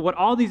 But what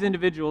all these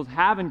individuals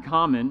have in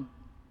common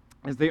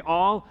is they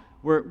all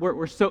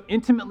were so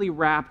intimately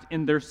wrapped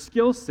in their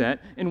skill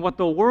set and what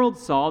the world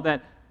saw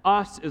that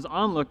us as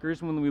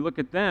onlookers, when we look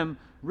at them,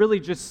 really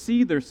just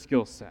see their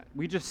skill set.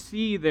 We just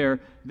see their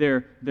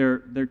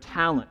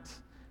talent.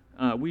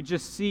 We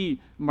just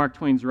see Mark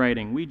Twain's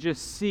writing. We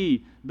just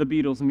see the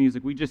Beatles'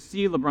 music. We just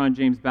see LeBron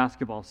James'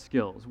 basketball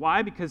skills.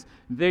 Why? Because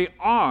they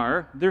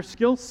are their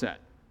skill set.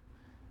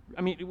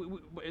 I mean,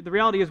 the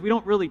reality is we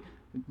don't really,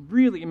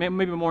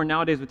 maybe more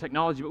nowadays with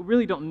technology, but we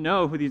really don't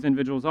know who these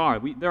individuals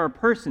are. There are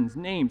persons,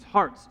 names,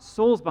 hearts,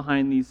 souls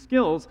behind these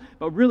skills,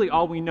 but really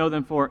all we know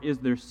them for is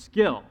their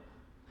skill.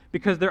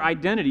 Because their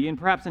identity, and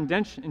perhaps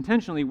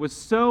intentionally, was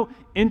so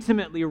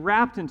intimately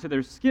wrapped into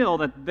their skill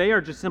that they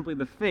are just simply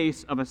the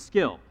face of a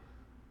skill,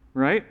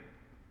 right?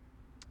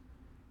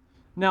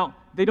 Now,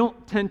 they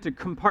don't tend to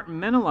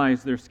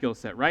compartmentalize their skill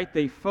set, right?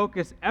 They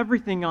focus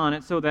everything on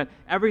it so that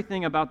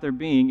everything about their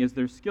being is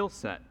their skill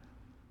set.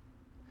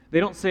 They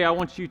don't say, I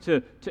want you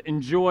to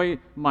enjoy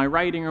my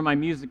writing or my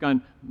music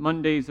on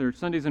Mondays or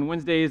Sundays and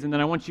Wednesdays, and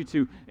then I want you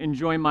to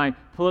enjoy my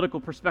political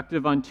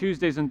perspective on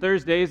Tuesdays and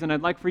Thursdays, and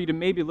I'd like for you to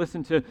maybe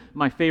listen to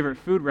my favorite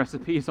food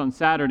recipes on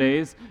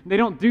Saturdays. They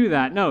don't do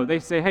that. No, they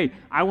say, hey,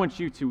 I want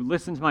you to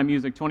listen to my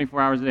music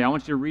 24 hours a day. I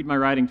want you to read my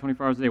writing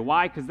 24 hours a day.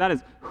 Why? Because that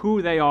is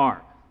who they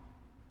are.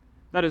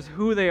 That is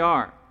who they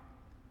are.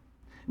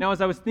 Now,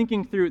 as I was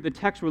thinking through the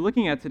text we're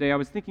looking at today, I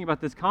was thinking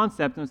about this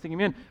concept, and I was thinking,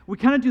 man, we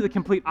kind of do the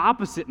complete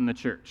opposite in the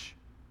church.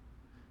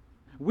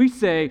 We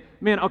say,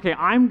 man, okay,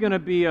 I'm going to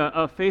be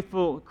a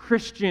faithful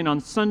Christian on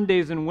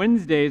Sundays and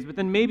Wednesdays, but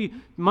then maybe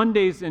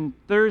Mondays and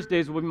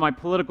Thursdays will be my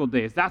political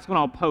days. That's when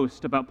I'll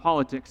post about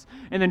politics.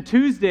 And then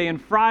Tuesday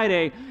and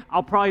Friday,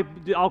 I'll kind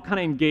of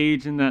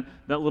engage in that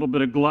little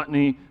bit of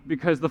gluttony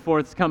because the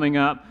 4th's coming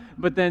up.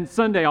 But then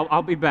Sunday,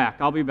 I'll be back.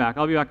 I'll be back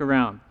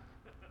around.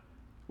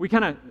 We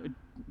kind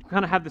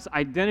of have this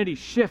identity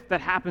shift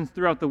that happens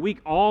throughout the week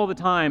all the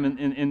time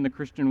in the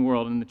Christian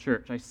world, in the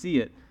church. I see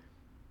it.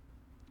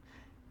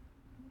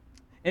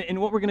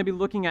 And what we're going to be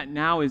looking at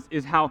now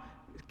is how,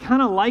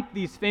 kind of like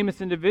these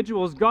famous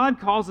individuals, God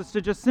calls us to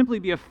just simply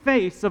be a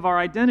face of our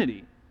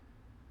identity.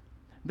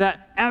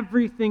 That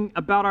everything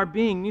about our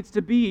being needs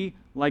to be,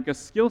 like a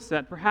skill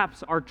set,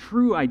 perhaps our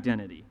true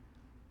identity.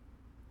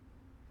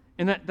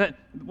 And that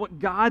what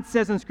God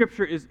says in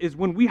Scripture is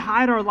when we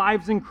hide our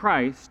lives in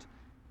Christ,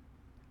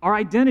 our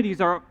identities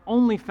are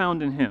only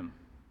found in Him.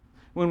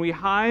 When we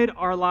hide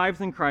our lives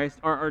in Christ,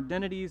 our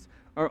identities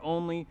are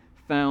only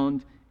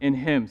found in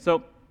Him.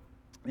 So,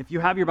 if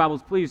you have your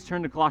Bibles, please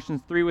turn to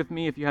Colossians 3 with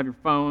me. If you have your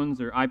phones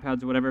or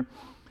iPads or whatever,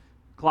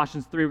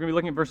 Colossians 3, we're going to be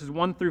looking at verses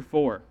 1 through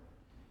 4.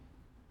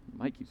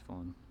 The mic keeps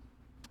falling.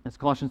 That's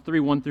Colossians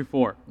 3, 1 through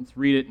 4. Let's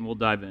read it and we'll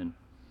dive in.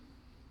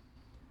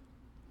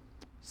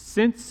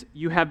 Since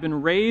you have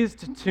been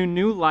raised to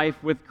new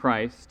life with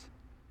Christ,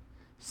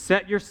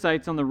 set your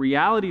sights on the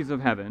realities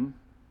of heaven,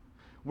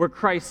 where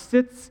Christ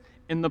sits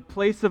in the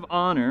place of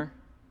honor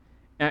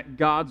at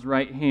God's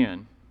right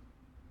hand.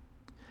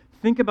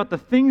 Think about the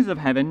things of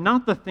heaven,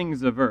 not the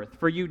things of earth,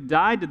 for you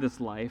died to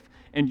this life,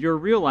 and your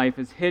real life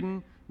is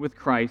hidden with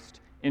Christ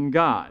in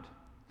God.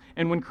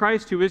 And when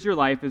Christ, who is your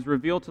life, is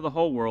revealed to the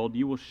whole world,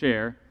 you will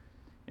share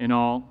in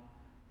all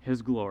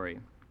His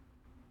glory.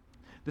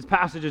 This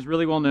passage is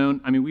really well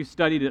known. I mean, we've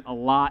studied it a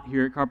lot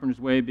here at Carpenter's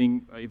Way,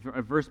 being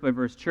a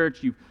verse-by-verse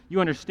church. You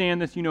understand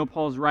this. You know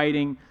Paul's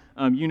writing.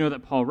 You know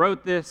that Paul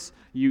wrote this.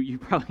 You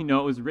probably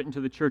know it was written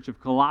to the church of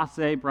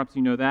Colossae. Perhaps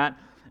you know that.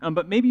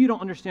 But maybe you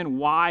don't understand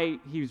why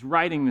he's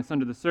writing this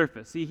under the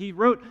surface. See, he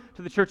wrote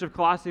to the church of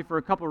Colossae for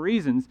a couple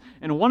reasons,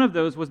 and one of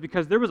those was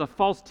because there was a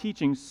false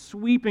teaching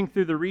sweeping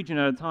through the region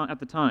at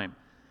the time.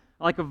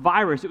 Like a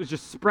virus, it was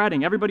just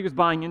spreading. Everybody was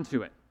buying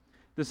into it.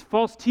 This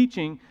false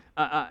teaching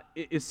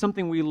is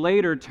something we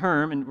later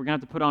term, and we're going to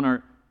have to put on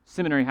our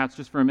seminary hats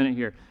just for a minute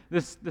here.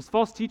 This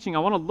false teaching I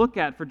want to look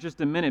at for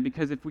just a minute,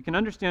 because if we can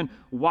understand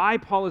why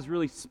Paul is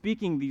really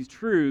speaking these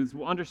truths,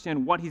 we'll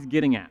understand what he's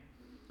getting at.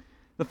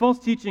 The false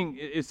teaching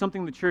is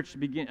something the church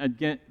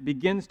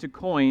begins to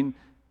coin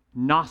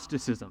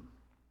Gnosticism.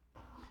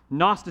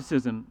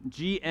 Gnosticism,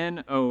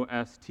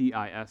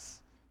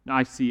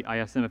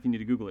 Gnosticism, if you need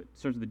to Google it. It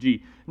starts with a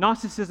G.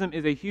 Gnosticism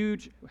is a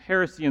huge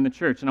heresy in the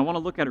church, and I want to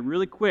look at it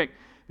really quick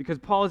because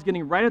Paul is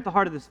getting right at the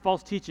heart of this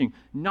false teaching,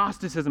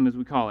 Gnosticism as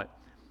we call it.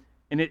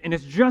 And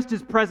it's just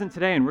as present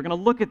today, and we're going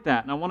to look at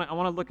that, and I want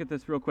to look at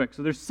this real quick.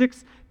 So there's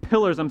 6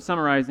 pillars I'm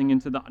summarizing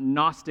into the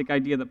Gnostic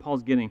idea that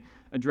Paul's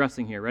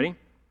addressing here. Ready?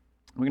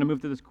 We're going to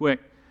move through this quick.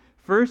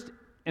 First,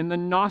 in the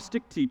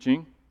Gnostic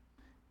teaching,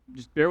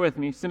 just bear with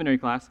me, seminary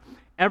class,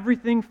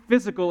 everything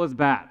physical is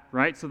bad,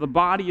 right? So the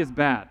body is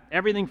bad.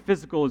 Everything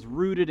physical is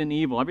rooted in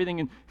evil.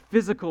 Everything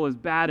physical is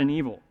bad and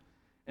evil.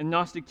 In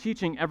Gnostic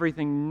teaching,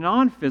 everything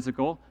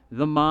non-physical,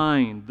 the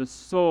mind, the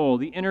soul,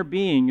 the inner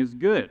being is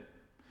good,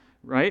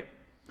 right?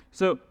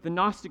 So the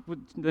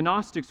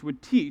Gnostics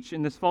would teach,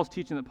 in this false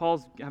teaching that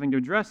Paul's having to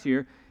address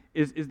here,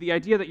 is the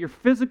idea that your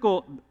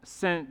physical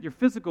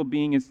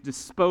being is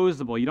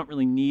disposable. You don't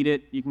really need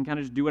it. You can kind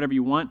of just do whatever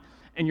you want.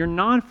 And your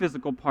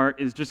non-physical part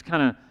is just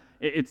kind of,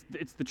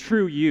 it's the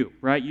true you,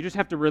 right? You just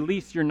have to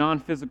release your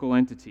non-physical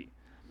entity.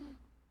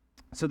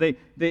 So the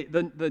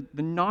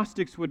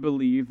Gnostics would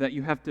believe that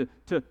you have to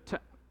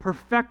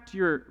perfect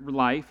your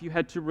life, you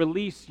had to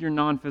release your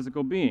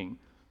non-physical being.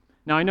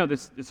 Now I know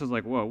this is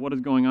like, whoa, what is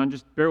going on?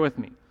 Just bear with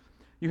me.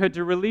 You had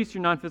to release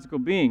your non-physical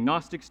being.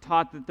 Gnostics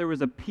taught that there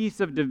was a piece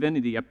of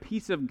divinity, a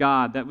piece of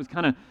God that was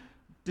kind of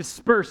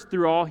dispersed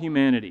through all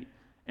humanity,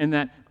 and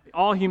that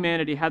all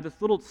humanity had this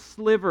little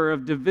sliver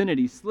of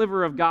divinity,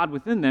 sliver of God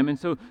within them. And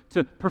so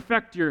to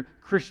perfect your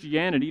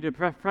Christianity, to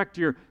perfect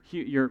your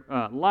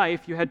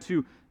life, you had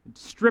to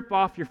strip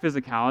off your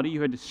physicality,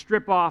 you had to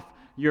strip off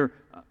your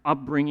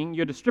upbringing,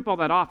 you had to strip all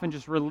that off and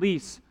just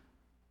release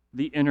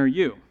the inner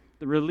you,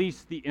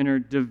 release the inner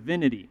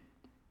divinity.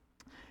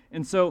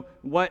 And so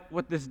what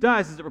this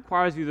does is it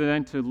requires you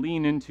then to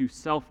lean into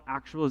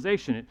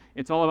self-actualization.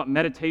 It's all about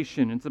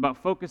meditation. It's about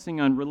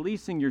focusing on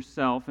releasing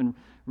yourself and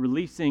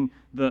releasing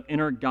the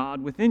inner God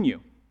within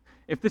you.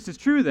 If this is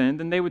true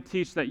then they would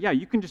teach that, yeah,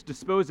 you can just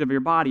dispose of your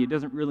body. It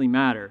doesn't really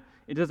matter.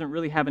 It doesn't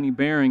really have any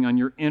bearing on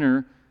your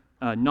inner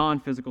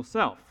non-physical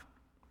self.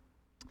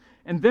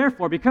 And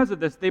therefore, because of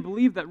this, they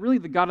believed that really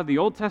the God of the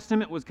Old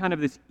Testament was kind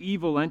of this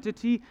evil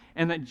entity,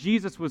 and that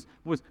Jesus was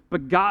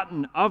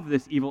begotten of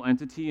this evil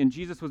entity, and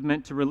Jesus was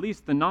meant to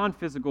release the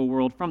non-physical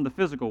world from the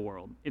physical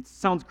world. It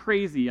sounds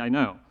crazy, I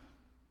know.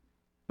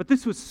 But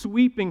this was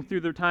sweeping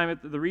through their time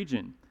at the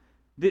region.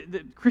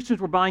 The Christians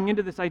were buying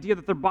into this idea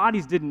that their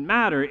bodies didn't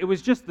matter. It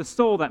was just the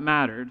soul that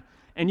mattered.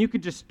 and you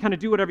could just kind of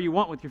do whatever you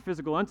want with your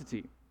physical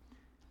entity.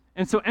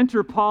 And so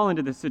enter Paul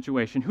into this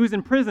situation, who's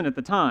in prison at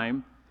the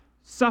time,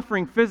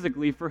 suffering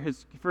physically for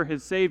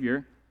his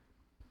Savior.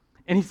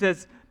 And he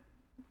says,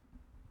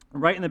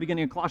 right in the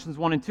beginning of Colossians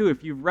 1 and 2,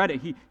 if you've read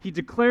it, he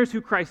declares who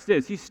Christ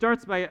is. He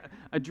starts by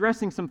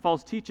addressing some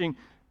false teaching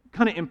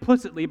kind of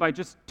implicitly by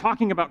just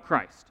talking about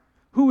Christ.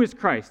 Who is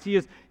Christ? He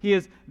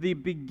is the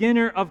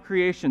beginner of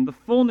creation, the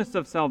fullness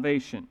of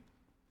salvation.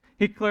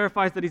 He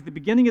clarifies that he's the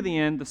beginning of the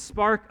end, the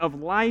spark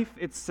of life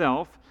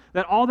itself,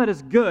 that all that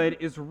is good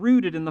is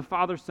rooted in the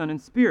Father, Son, and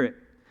Spirit.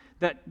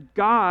 That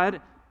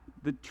God,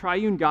 the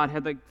triune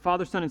Godhead, like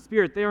Father, Son, and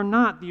Spirit, they are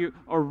not the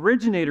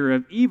originator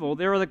of evil,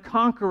 they are the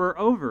conqueror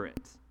over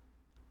it.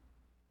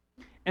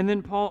 And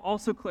then Paul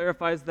also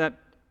clarifies that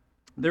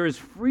there is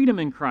freedom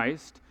in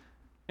Christ,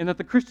 and that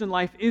the Christian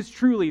life is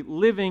truly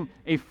living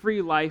a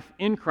free life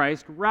in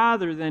Christ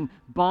rather than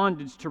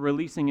bondage to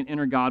releasing an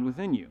inner God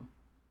within you.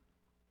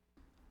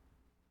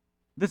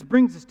 This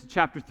brings us to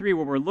chapter 3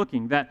 where we're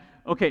looking that,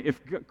 okay, if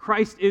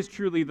Christ is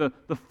truly the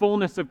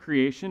fullness of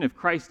creation, if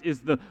Christ is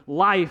the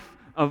life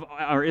of,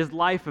 or is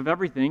life of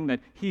everything,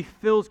 that he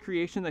fills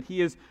creation, that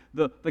he is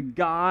the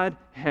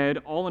Godhead,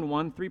 all in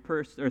one, three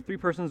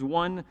persons,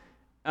 one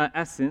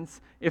essence.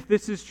 If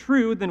this is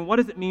true, then what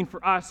does it mean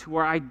for us who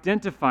are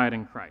identified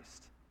in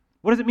Christ?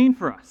 What does it mean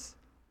for us?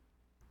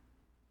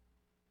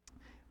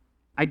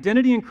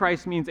 Identity in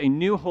Christ means a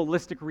new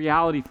holistic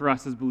reality for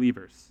us as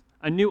believers.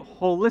 A new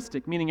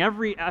holistic, meaning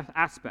every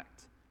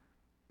aspect.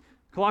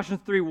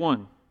 Colossians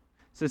 3:1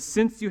 says,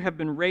 since you have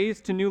been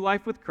raised to new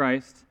life with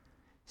Christ,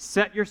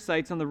 set your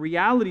sights on the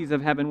realities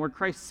of heaven where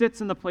Christ sits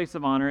in the place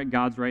of honor at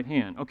God's right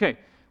hand. Okay,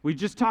 we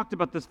just talked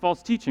about this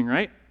false teaching,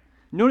 right?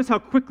 Notice how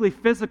quickly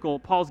physical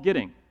Paul's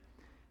getting.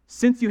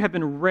 Since you have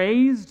been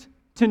raised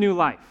to new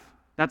life,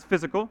 that's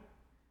physical.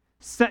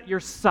 Set your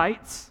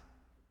sights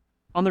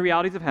on the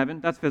realities of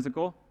heaven, that's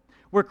physical.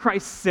 Where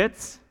Christ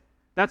sits,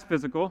 that's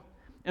physical.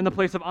 In the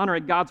place of honor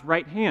at God's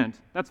right hand,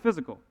 that's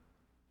physical.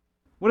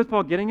 What is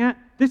Paul getting at?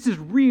 This is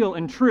real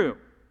and true.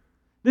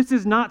 This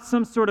is not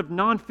some sort of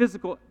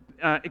non-physical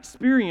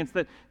experience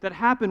that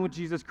happened with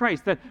Jesus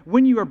Christ, that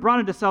when you are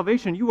brought into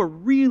salvation, you are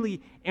really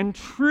and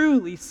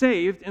truly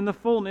saved in the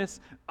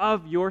fullness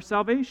of your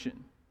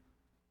salvation.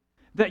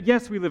 That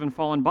yes, we live in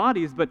fallen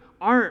bodies, but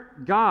our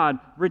God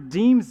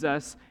redeems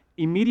us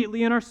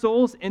immediately in our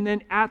souls, and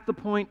then at the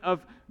point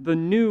of the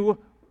new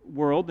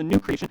world, the new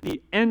creation,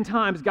 the end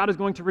times, God is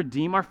going to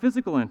redeem our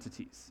physical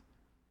entities.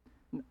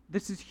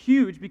 This is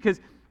huge because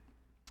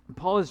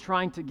Paul is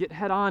trying to get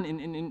head on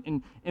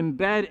and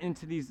embed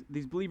into these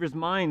believers'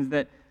 minds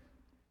that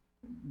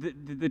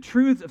the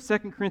truths of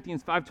 2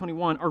 Corinthians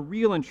 5:21 are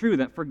real and true,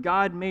 that for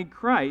God made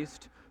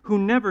Christ, who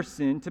never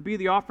sinned, to be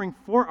the offering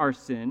for our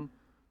sin,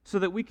 so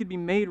that we could be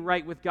made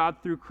right with God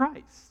through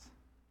Christ.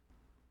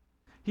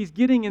 He's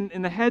getting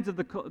in the heads of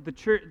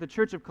the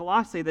church of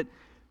Colossae that,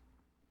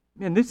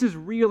 man, this is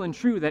real and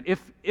true, that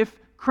if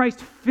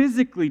Christ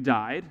physically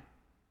died,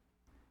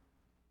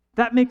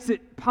 that makes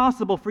it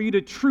possible for you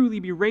to truly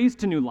be raised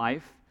to new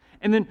life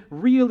and then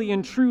really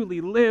and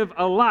truly live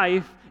a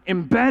life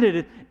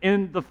embedded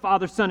in the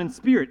Father, Son, and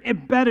Spirit,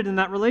 embedded in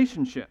that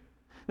relationship.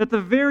 That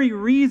the very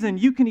reason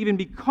you can even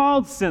be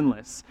called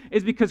sinless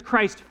is because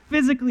Christ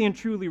physically and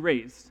truly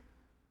raised.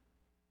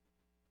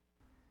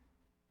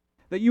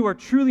 That you are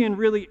truly and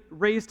really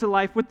raised to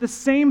life with the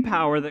same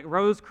power that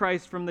rose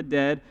Christ from the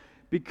dead,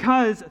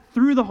 because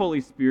through the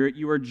Holy Spirit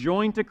you are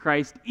joined to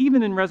Christ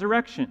even in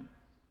resurrection.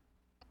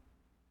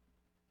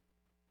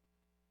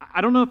 I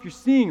don't know if you're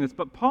seeing this,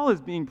 but Paul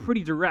is being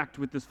pretty direct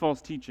with this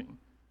false teaching.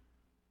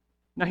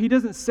 Now, he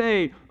doesn't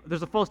say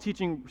there's a false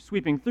teaching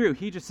sweeping through.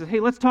 He just says, hey,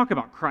 let's talk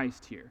about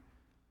Christ here.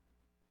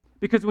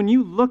 Because when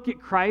you look at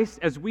Christ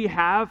as we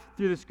have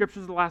through the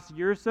scriptures the last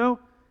year or so,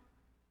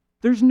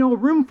 there's no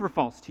room for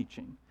false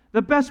teaching.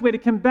 The best way to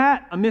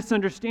combat a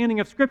misunderstanding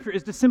of Scripture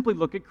is to simply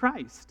look at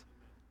Christ.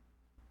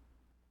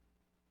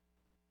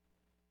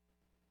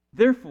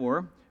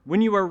 Therefore,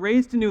 when you are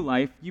raised to new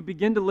life, you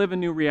begin to live a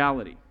new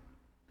reality.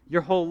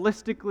 You're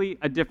holistically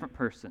a different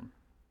person.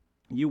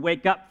 You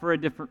wake up for a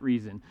different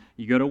reason.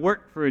 You go to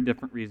work for a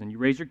different reason. You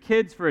raise your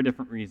kids for a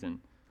different reason.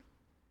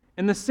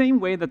 In the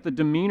same way that the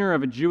demeanor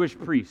of a Jewish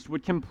priest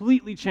would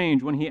completely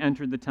change when he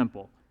entered the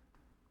temple.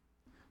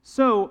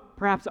 So,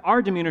 perhaps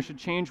our demeanor should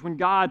change when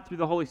God, through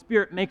the Holy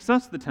Spirit, makes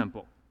us the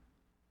temple.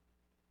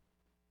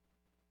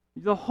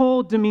 The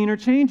whole demeanor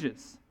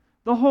changes.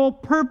 The whole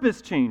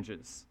purpose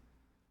changes.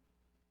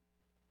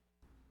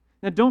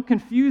 Now, don't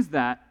confuse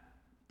that.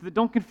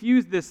 Don't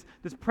confuse this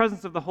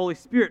presence of the Holy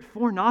Spirit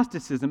for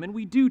Gnosticism, and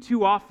we do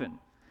too often.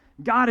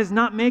 God is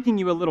not making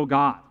you a little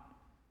God.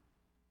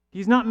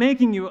 He's not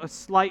making you a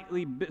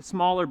slightly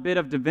smaller bit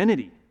of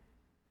divinity.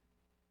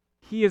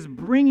 He is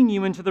bringing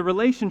you into the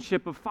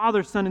relationship of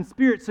Father, Son, and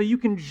Spirit so you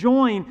can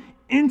join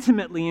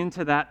intimately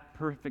into that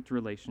perfect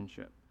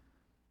relationship.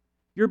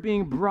 You're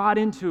being brought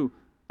into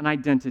an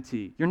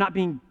identity. You're not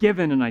being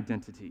given an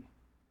identity.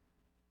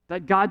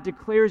 That God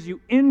declares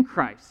you in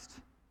Christ,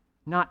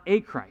 not a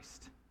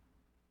Christ.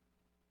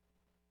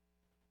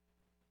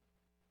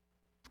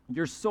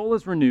 your soul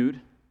is renewed,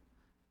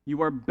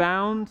 you are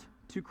bound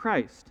to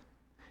Christ.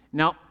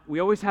 Now, we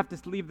always have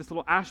to leave this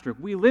little asterisk.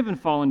 We live in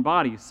fallen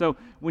bodies. So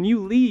when you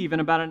leave in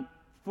about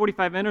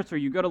 45 minutes or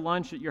you go to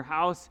lunch at your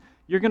house,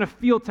 you're going to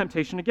feel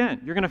temptation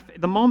again.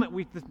 The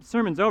moment the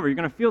sermon's over, you're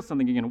going to feel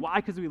something again. Why?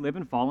 Because we live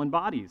in fallen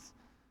bodies.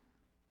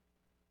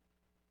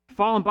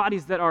 Fallen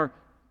bodies that are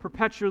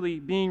perpetually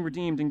being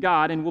redeemed in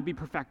God and will be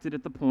perfected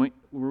at the point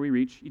where we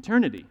reach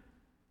eternity.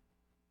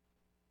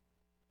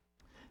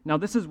 Now,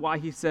 this is why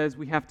he says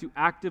we have to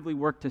actively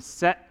work to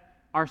set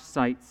our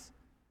sights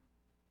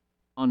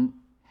on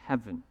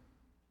heaven.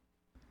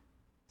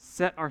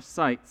 Set our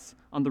sights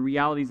on the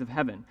realities of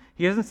heaven.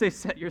 He doesn't say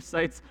set your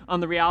sights on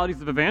the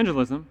realities of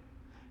evangelism.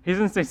 He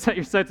doesn't say set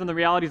your sights on the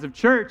realities of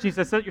church. He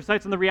says set your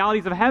sights on the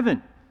realities of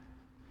heaven.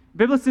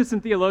 Biblicists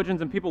and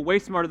theologians and people way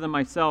smarter than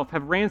myself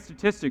have ran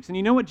statistics. And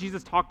you know what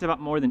Jesus talked about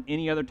more than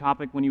any other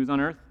topic when he was on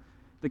earth?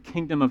 The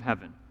kingdom of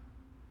heaven.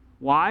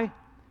 Why?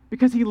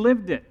 Because he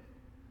lived it.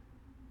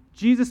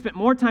 Jesus spent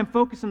more time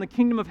focused on the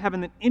kingdom of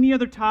heaven than any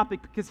other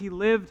topic because he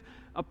lived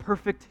a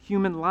perfect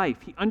human life.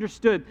 He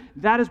understood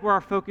that is where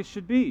our focus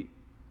should be.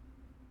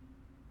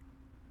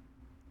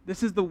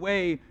 This is the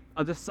way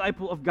a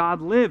disciple of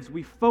God lives.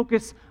 We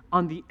focus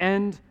on the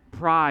end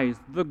prize,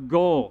 the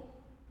goal.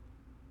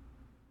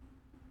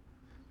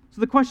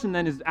 So the question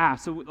then is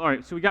asked. So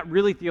we got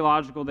really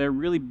theological there,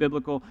 really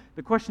biblical.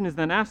 The question is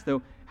then asked,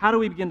 though, how do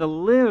we begin to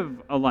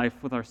live a life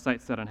with our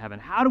sights set on heaven?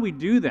 How do we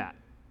do that?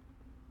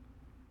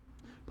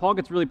 Paul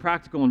gets really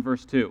practical in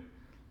verse 2.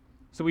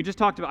 So we just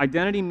talked about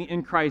identity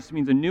in Christ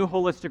means a new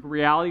holistic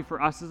reality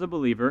for us as a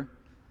believer.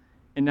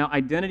 And now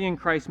identity in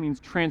Christ means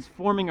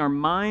transforming our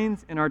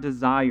minds and our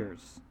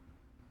desires.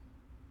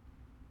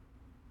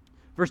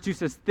 Verse 2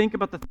 says, think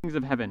about the things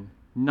of heaven,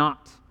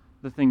 not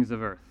the things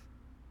of earth.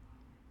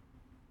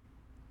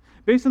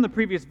 Based on the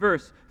previous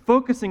verse,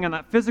 focusing on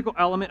that physical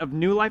element of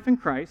new life in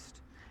Christ,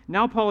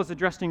 now Paul is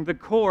addressing the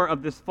core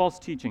of this false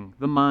teaching,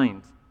 the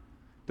mind.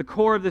 The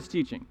core of this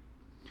teaching.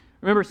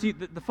 Remember, see,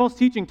 the false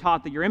teaching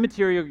taught that your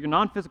immaterial, your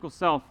non-physical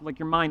self, like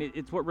your mind,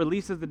 it's what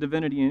releases the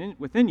divinity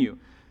within you.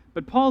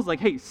 But Paul's like,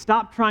 hey,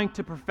 stop trying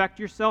to perfect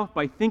yourself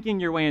by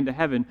thinking your way into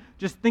heaven.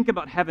 Just think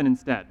about heaven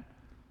instead.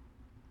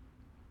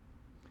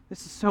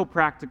 This is so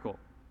practical.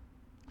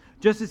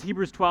 Just as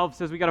Hebrews 12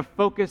 says, we got to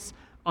focus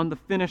on the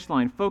finish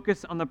line,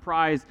 focus on the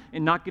prize,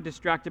 and not get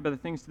distracted by the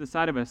things to the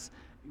side of us.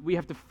 We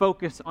have to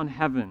focus on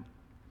heaven.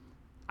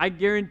 I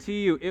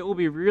guarantee you it will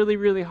be really,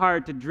 really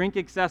hard to drink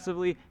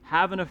excessively,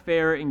 have an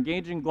affair,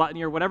 engage in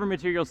gluttony, or whatever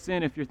material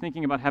sin if you're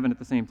thinking about heaven at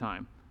the same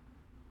time.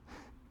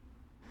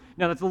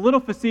 Now, that's a little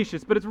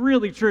facetious, but it's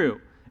really true.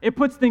 It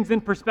puts things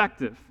in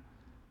perspective.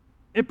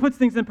 It puts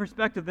things in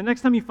perspective. The next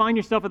time you find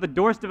yourself at the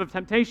doorstep of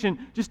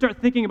temptation, just start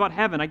thinking about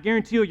heaven. I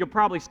guarantee you'll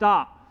probably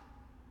stop.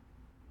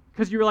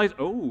 Because you realize, I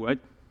don't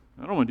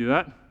want to do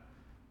that.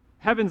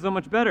 Heaven's so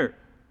much better.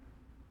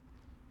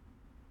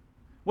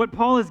 What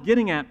Paul is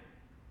getting at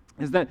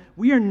is that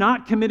we are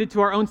not committed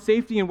to our own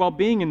safety and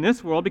well-being in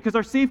this world because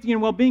our safety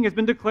and well-being has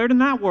been declared in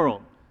that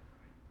world.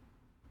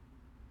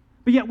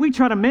 But yet we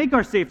try to make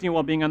our safety and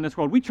well-being on this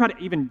world. We try to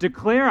even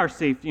declare our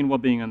safety and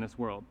well-being on this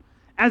world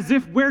as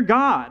if we're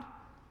God.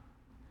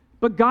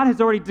 But God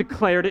has already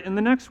declared it in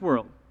the next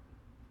world.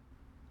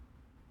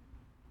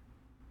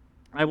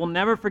 I will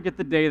never forget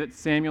the day that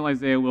Samuel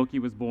Isaiah Wilkie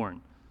was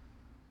born.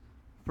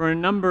 For a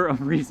number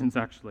of reasons,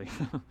 actually.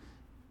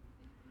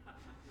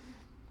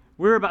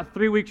 We were about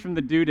 3 weeks from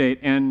the due date,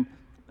 and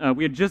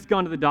we had just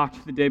gone to the doctor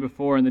the day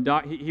before, and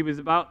he was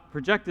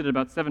projected at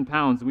about 7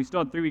 pounds, and we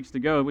still had 3 weeks to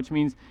go, which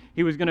means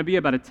he was going to be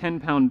about a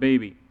 10-pound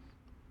baby.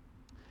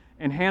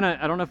 And Hannah,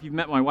 I don't know if you've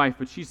met my wife,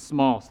 but she's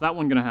small, so that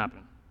wasn't going to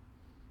happen.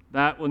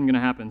 That wasn't going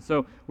to happen.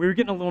 So we were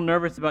getting a little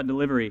nervous about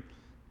delivery,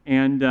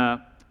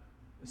 and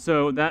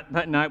so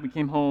that night we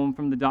came home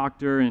from the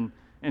doctor, and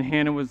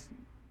Hannah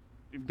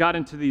got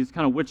into these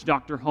kind of witch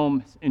doctor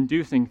home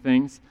inducing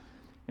things,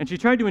 and she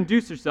tried to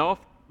induce herself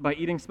by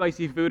eating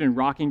spicy food and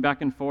rocking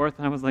back and forth,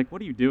 and I was like,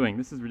 what are you doing?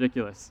 This is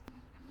ridiculous.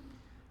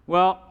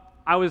 Well,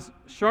 I was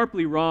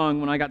sharply wrong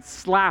when I got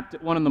slapped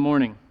at 1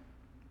 a.m.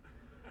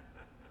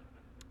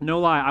 No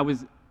lie, I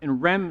was in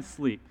REM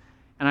sleep,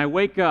 and I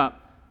wake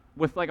up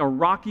with like a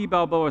Rocky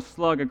Balboa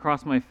slug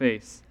across my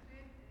face,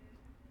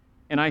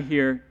 and I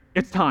hear,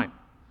 it's time.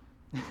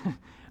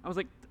 I was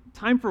like,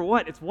 time for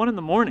what? It's 1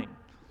 a.m.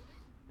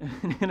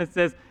 And it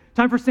says,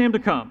 time for Sam to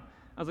come.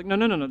 I was like,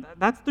 no,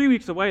 that's 3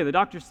 weeks away, the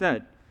doctor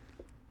said.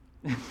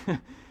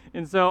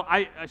 And so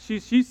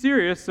she's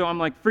serious, so I'm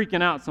like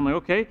freaking out. So I'm like,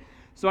 okay.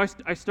 So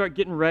I start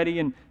getting ready,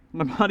 and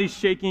my body's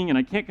shaking, and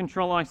I can't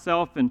control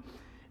myself, and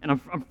I'm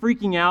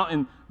freaking out.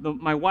 And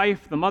my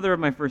wife, the mother of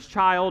my first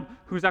child,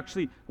 who's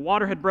actually,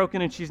 water had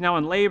broken, and she's now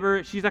in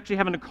labor, she's actually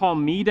having to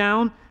calm me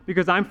down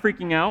because I'm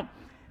freaking out.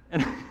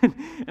 And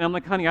I'm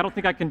like, honey, I don't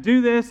think I can do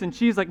this. And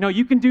she's like, no,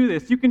 you can do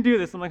this. You can do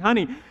this. I'm like,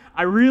 honey,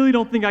 I really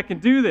don't think I can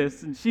do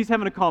this. And she's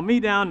having to calm me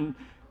down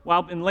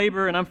while in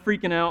labor, and I'm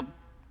freaking out.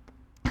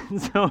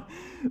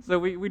 So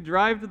we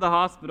drive to the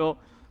hospital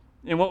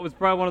in what was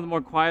probably one of the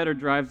more quieter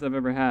drives I've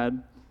ever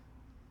had.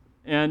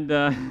 And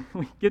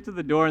we get to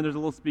the door, and there's a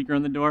little speaker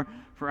on the door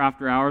for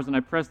after hours, and I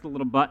press the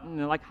little button, and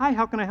they're like, "Hi,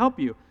 how can I help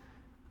you?"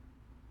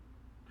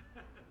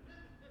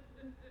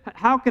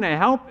 How can I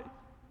help?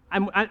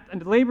 I'm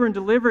at labor and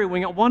delivery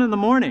wing at 1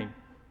 a.m. And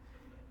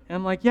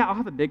I'm like, "Yeah, I'll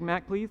have a Big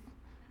Mac, please."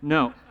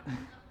 No.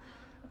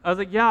 I was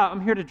like, "Yeah,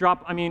 I'm here to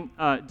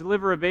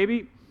deliver a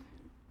baby."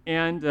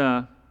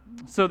 And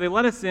so they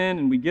let us in,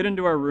 and we get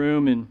into our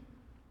room, and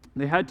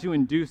they had to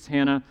induce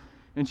Hannah,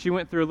 and she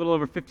went through a little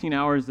over 15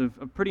 hours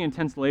of pretty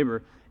intense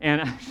labor.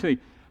 And actually,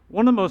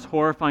 one of the most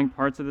horrifying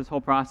parts of this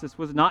whole process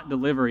was not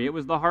delivery. It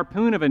was the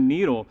harpoon of a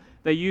needle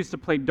they used to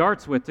play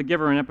darts with to give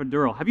her an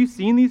epidural. Have you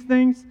seen these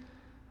things?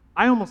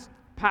 I almost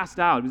passed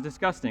out. It was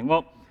disgusting.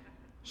 Well,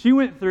 she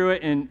went through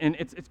it, and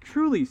it's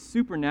truly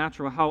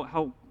supernatural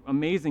how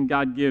amazing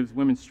God gives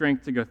women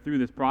strength to go through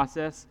this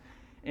process.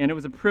 And it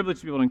was a privilege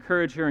to be able to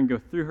encourage her and go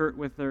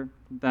through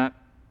that.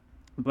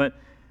 But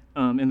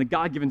and the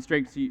God-given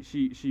strength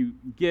she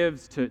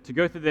gives to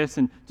go through this,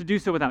 and to do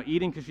so without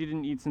eating, because she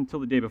didn't eat until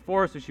the day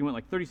before, so she went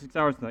like 36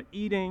 hours without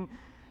eating.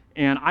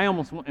 And I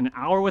almost went an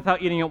hour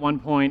without eating at one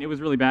point. It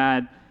was really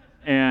bad,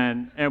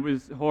 and it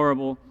was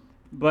horrible.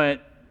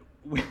 But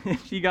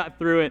she got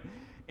through it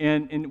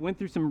and went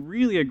through some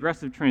really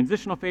aggressive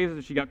transitional phases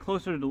as she got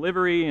closer to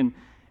delivery,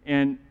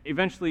 and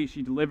eventually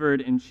she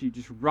delivered, and she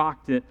just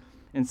rocked it.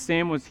 And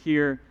Sam was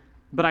here.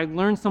 But I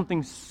learned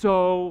something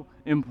so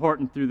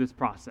important through this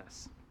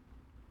process.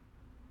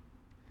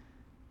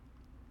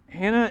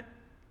 Hannah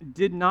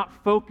did not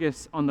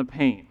focus on the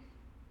pain.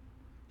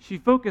 She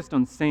focused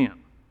on Sam.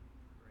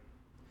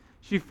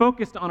 She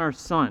focused on our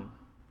son.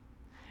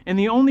 And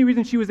the only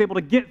reason she was able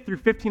to get through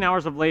 15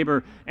 hours of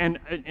labor and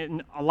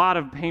a lot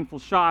of painful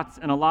shots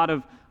and a lot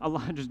of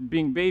just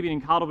being babied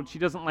and coddled, which she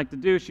doesn't like to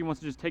do. She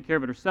wants to just take care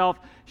of it herself.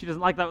 She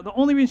doesn't like that. The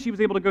only reason she was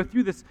able to go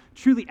through this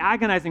truly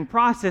agonizing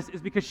process is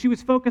because she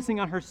was focusing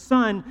on her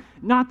son,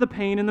 not the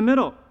pain in the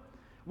middle.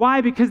 Why?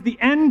 Because the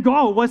end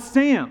goal was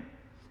Sam.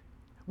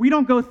 We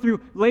don't go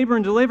through labor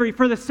and delivery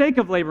for the sake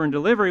of labor and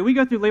delivery. We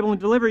go through labor and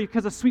delivery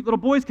because a sweet little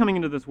boy's coming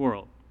into this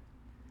world.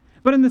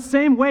 But in the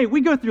same way, we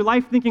go through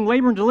life thinking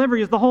labor and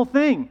delivery is the whole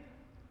thing.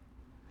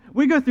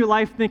 We go through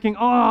life thinking,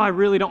 "Oh, I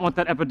really don't want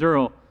that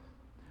epidural."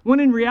 When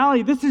in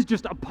reality, this is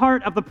just a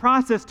part of the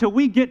process till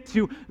we get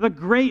to the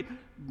great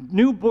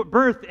new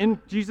birth in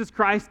Jesus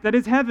Christ that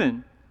is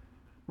heaven,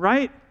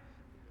 right?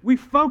 We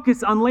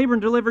focus on labor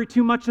and delivery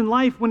too much in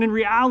life, when in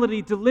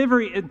reality,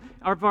 delivery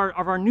of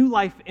our new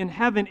life in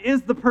heaven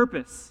is the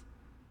purpose.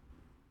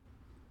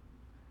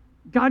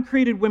 God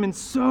created women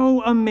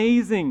so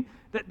amazing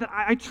that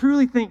I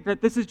truly think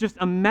that this is just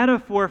a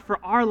metaphor for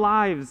our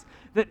lives,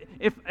 that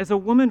if as a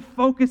woman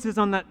focuses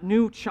on that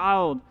new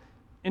child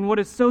in what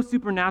is so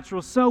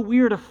supernatural, so we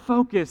are to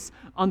focus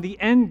on the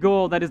end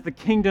goal that is the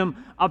kingdom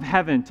of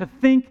heaven, to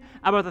think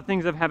about the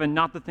things of heaven,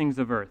 not the things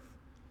of earth.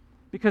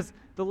 Because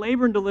the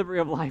labor and delivery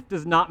of life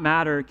does not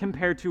matter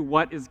compared to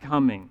what is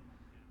coming.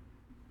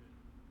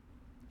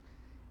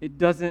 It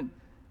doesn't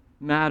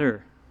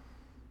matter.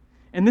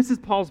 And this is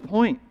Paul's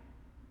point.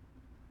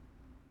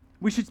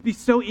 We should be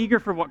so eager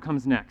for what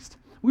comes next.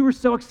 We were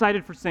so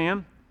excited for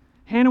Sam.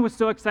 Hannah was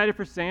so excited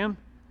for Sam.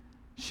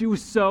 She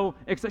was so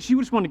excited. She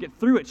just wanted to get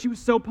through it. She was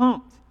so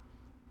pumped.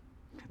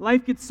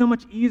 Life gets so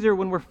much easier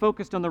when we're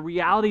focused on the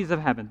realities of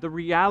heaven, the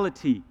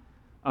reality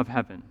of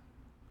heaven.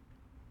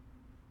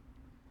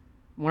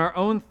 When our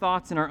own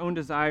thoughts and our own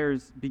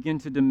desires begin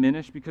to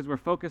diminish because we're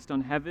focused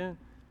on heaven,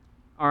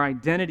 our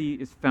identity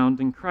is found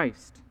in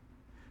Christ.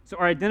 So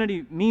our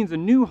identity means a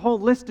new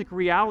holistic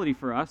reality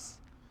for us.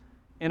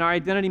 And our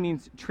identity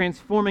means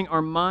transforming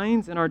our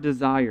minds and our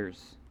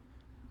desires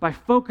by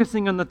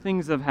focusing on the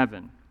things of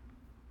heaven.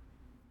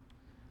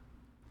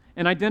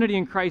 And identity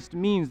in Christ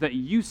means that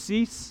you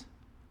cease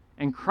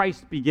and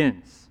Christ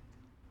begins.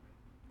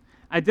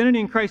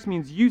 Identity in Christ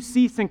means you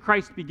cease and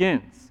Christ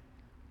begins.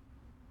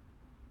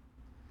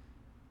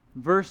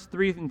 Verse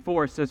 3 and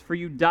 4 says, "For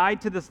you died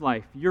to this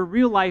life. Your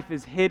real life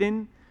is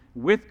hidden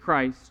with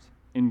Christ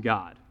in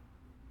God.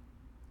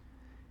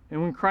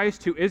 And when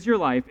Christ, who is your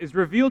life, is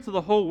revealed to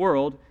the whole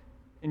world,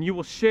 and you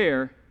will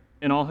share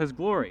in all his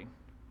glory.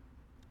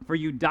 For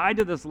you died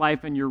to this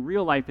life, and your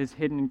real life is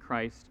hidden in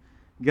Christ,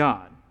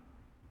 God."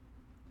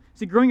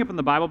 See, growing up in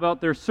the Bible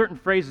Belt, there are certain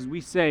phrases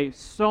we say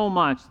so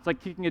much, it's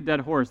like kicking a dead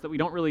horse, that we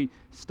don't really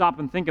stop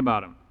and think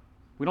about them.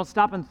 We don't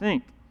stop and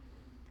think.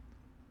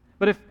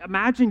 But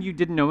imagine you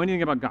didn't know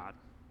anything about God.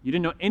 You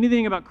didn't know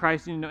anything about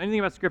Christ. You didn't know anything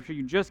about Scripture.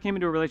 You just came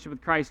into a relationship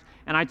with Christ,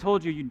 and I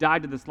told you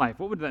died to this life.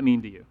 What would that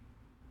mean to you?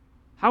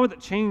 How would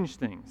that change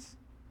things?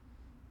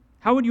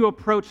 How would you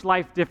approach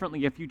life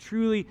differently if you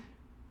truly,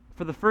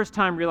 for the first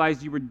time,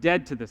 realized you were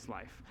dead to this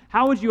life?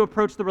 How would you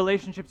approach the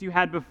relationships you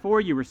had before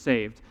you were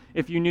saved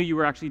if you knew you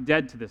were actually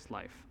dead to this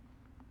life?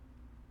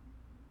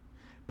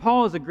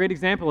 Paul is a great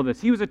example of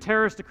this. He was a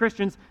terrorist to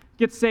Christians,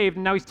 gets saved,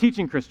 and now he's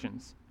teaching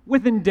Christians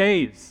within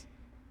days.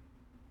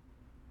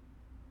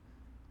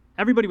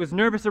 Everybody was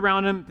nervous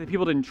around him. The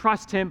people didn't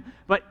trust him,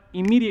 but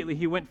immediately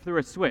he went through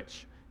a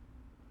switch.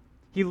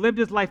 He lived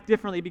his life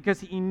differently because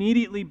he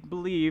immediately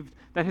believed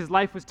that his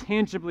life was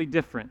tangibly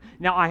different.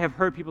 Now, I have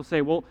heard people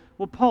say, well,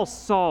 Paul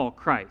saw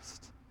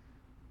Christ.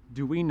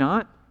 Do we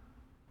not?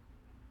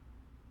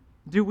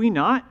 Do we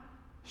not?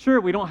 Sure,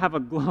 we don't have a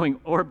glowing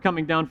orb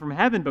coming down from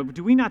heaven, but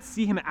do we not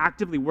see him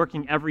actively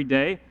working every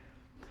day?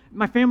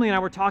 My family and I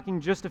were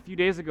talking just a few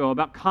days ago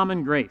about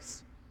common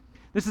grace.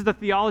 This is the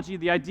theology,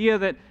 the idea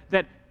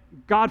that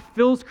God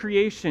fills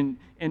creation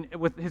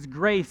with his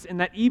grace, and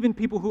that even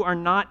people who are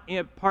not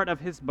a part of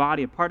his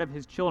body, a part of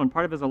his children,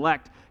 part of his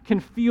elect, can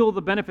feel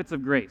the benefits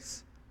of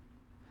grace.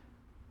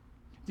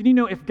 Did you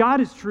know if God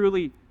is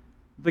truly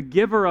the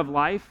giver of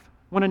life,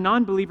 when a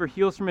non-believer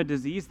heals from a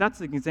disease,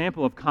 that's an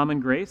example of common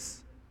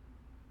grace?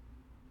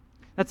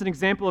 That's an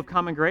example of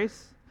common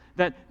grace?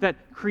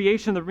 That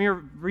creation, the mere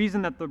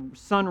reason that the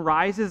sun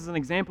rises is an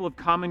example of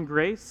common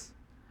grace?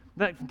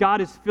 That God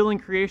is filling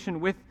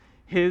creation with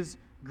his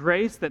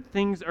grace, that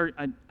things are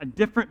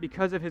different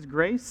because of his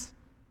grace?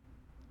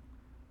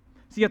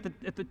 See, at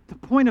the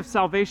point of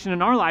salvation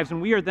in our lives,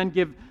 when we are then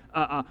give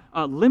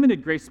a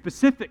limited grace,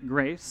 specific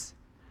grace,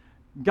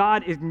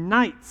 God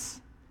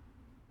ignites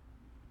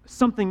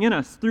something in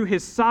us through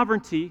his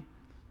sovereignty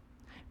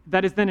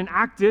that is then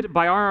enacted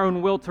by our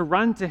own will to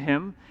run to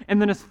him,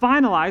 and then is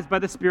finalized by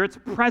the Spirit's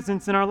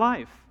presence in our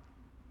life.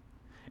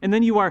 And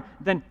then you are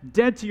then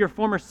dead to your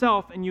former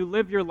self, and you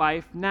live your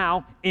life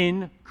now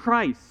in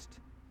Christ.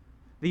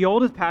 The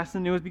old is past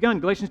and the new has begun.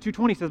 Galatians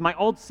 2:20 says, "My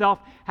old self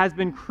has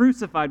been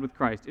crucified with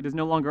Christ. It is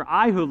no longer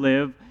I who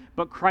live,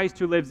 but Christ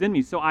who lives in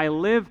me. So I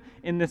live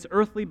in this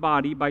earthly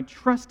body by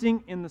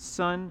trusting in the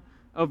Son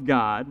of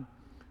God,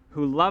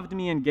 who loved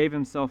me and gave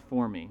himself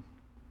for me.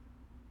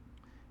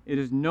 It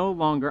is no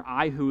longer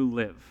I who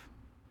live.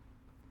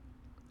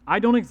 I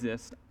don't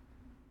exist.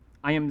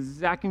 I am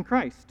Zach in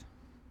Christ."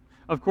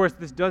 Of course,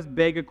 this does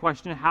beg a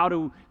question: how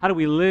do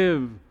we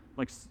live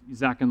like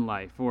Zach in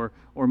life, or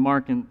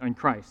Mark in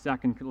Christ,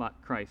 Zach in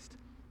Christ?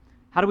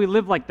 How do we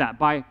live like that?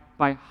 By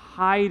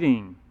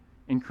hiding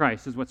in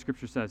Christ, is what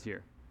Scripture says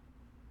here.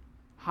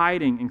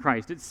 Hiding in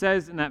Christ. It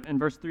says in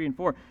verse 3 and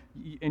 4,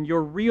 and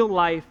your real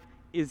life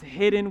is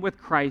hidden with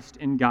Christ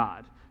in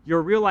God.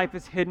 Your real life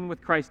is hidden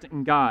with Christ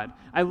in God.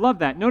 I love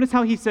that. Notice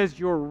how he says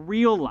your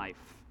real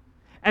life,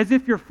 as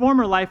if your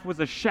former life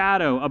was a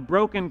shadow, a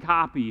broken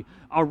copy,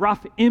 a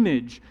rough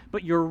image,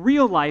 but your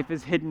real life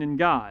is hidden in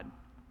God.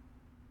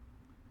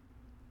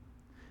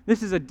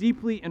 This is a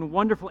deeply and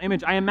wonderful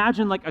image. I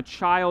imagine like a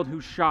child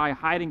who's shy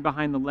hiding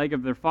behind the leg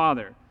of their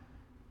father.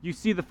 You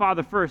see the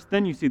father first,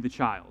 then you see the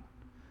child.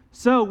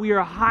 So we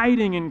are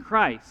hiding in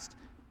Christ.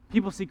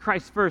 People see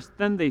Christ first,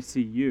 then they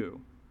see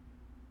you.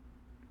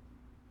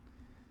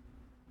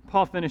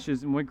 Paul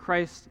finishes, and when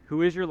Christ,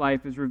 who is your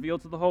life, is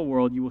revealed to the whole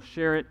world, you will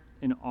share it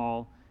in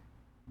all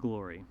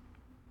glory.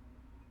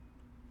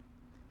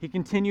 He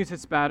continues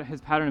his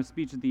pattern of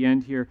speech at the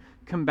end here,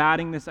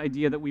 combating this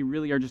idea that we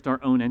really are just our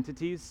own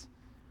entities.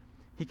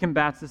 He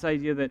combats this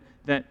idea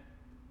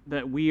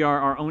that we are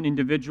our own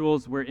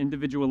individuals, we're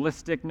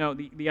individualistic. No,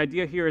 the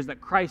idea here is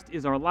that Christ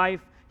is our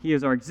life, he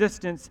is our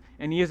existence,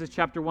 and he is, as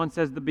chapter 1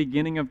 says, the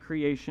beginning of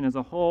creation as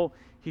a whole.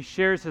 He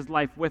shares his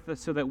life with us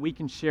so that we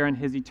can share in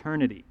his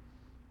eternity.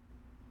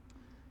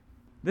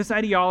 This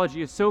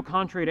ideology is so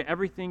contrary to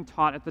everything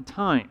taught at the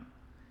time.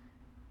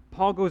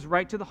 Paul goes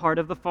right to the heart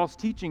of the false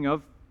teaching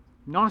of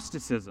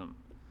Gnosticism.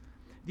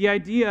 The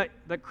idea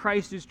that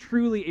Christ is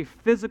truly a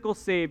physical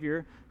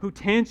Savior who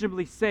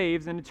tangibly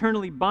saves and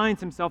eternally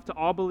binds himself to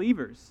all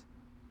believers.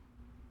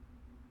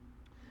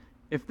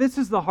 If this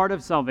is the heart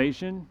of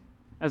salvation,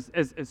 as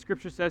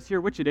Scripture says here,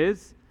 which it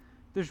is,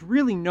 there's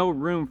really no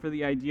room for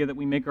the idea that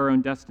we make our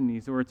own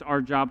destinies or it's our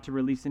job to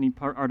release any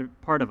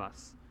part of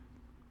us.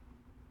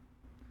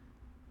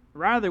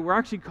 Rather, we're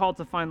actually called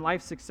to find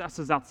life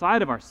successes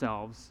outside of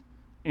ourselves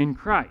in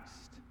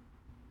Christ.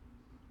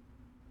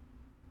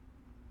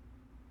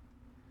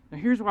 Now,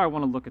 here's why I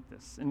want to look at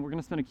this, and we're going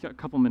to spend a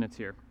couple minutes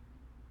here.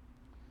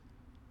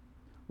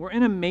 We're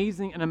in an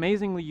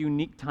amazingly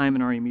unique time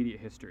in our immediate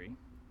history.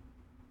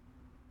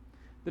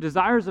 The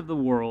desires of the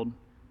world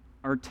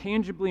are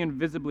tangibly and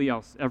visibly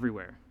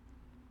everywhere.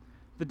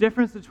 The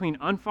difference between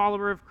an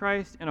unfollower of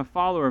Christ and a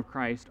follower of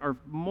Christ are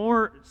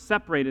more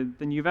separated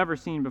than you've ever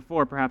seen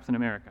before, perhaps in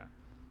America,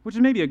 which is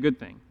maybe a good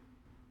thing.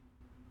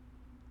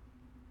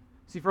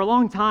 See, for a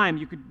long time,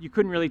 you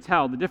couldn't really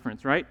tell the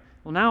difference, right?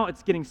 Well, now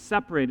it's getting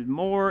separated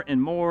more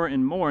and more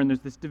and more, and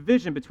there's this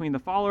division between the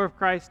follower of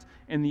Christ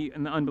and the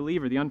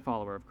unbeliever, the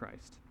unfollower of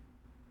Christ.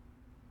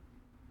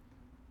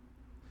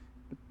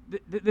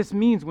 This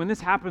means when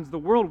this happens, the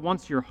world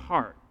wants your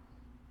heart.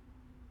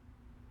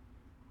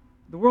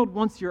 The world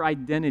wants your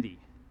identity.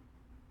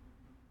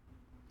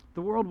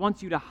 The world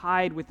wants you to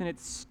hide within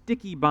its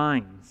sticky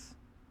binds.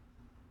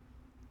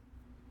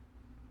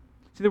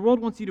 See, the world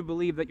wants you to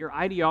believe that your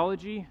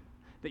ideology,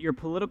 that your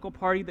political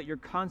party, that your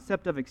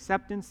concept of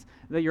acceptance,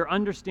 that your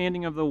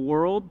understanding of the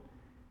world,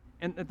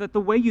 and that the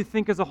way you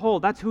think as a whole,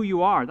 that's who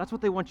you are. That's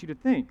what they want you to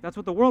think. That's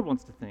what the world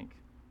wants to think.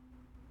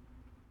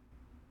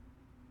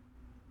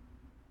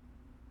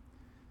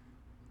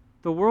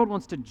 the world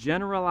wants to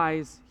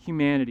generalize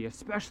humanity,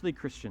 especially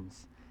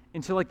Christians,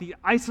 into like the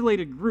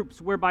isolated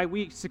groups whereby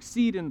we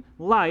succeed in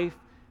life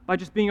by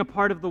just being a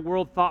part of the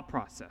world thought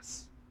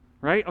process,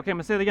 right? Okay, I'm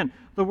going to say that again.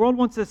 The world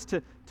wants us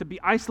to be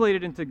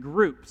isolated into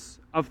groups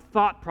of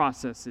thought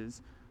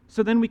processes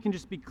so then we can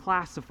just be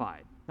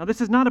classified. Now, this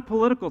is not a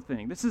political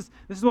thing. This is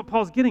what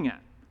Paul's getting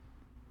at.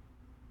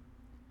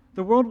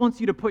 The world wants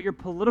you to put your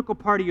political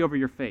party over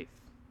your faith.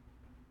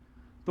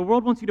 The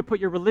world wants you to put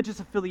your religious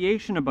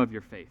affiliation above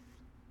your faith.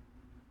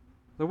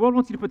 The world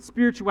wants you to put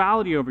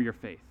spirituality over your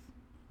faith.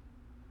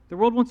 The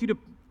world wants you to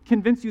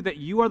convince you that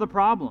you are the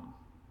problem.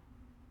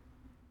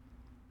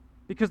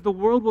 Because the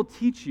world will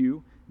teach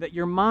you that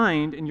your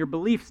mind and your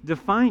beliefs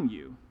define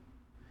you,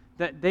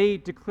 that they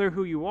declare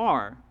who you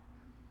are.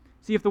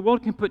 See, if the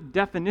world can put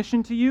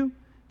definition to you,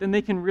 then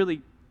they can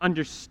really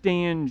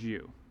understand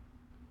you.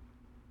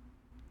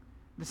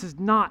 This is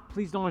not,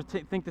 please don't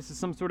think this is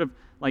some sort of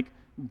like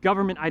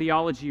government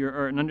ideology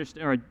or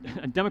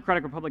a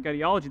democratic republic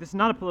ideology. This is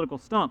not a political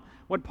stump.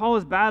 What Paul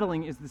is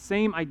battling is the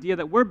same idea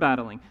that we're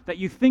battling, that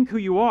you think who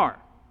you are.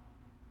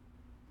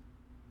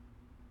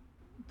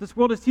 This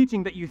world is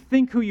teaching that you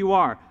think who you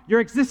are. Your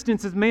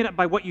existence is made up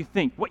by what you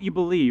think, what you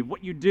believe,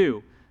 what you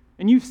do.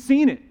 And you've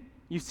seen it.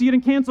 You see it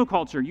in cancel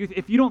culture.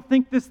 If you don't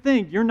think this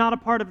thing, you're not a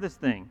part of this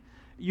thing.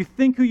 You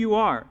think who you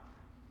are.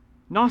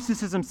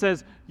 Gnosticism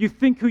says you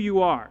think who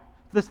you are.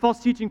 This false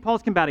teaching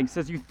Paul's combating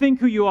says you think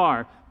who you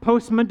are.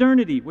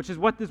 Postmodernity, which is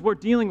what we're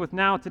dealing with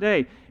now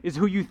today, is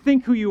who you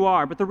think who you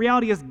are. But the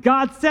reality is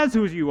God says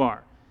who you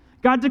are.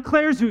 God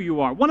declares who you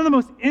are. One of the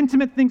most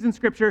intimate things in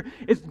Scripture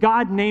is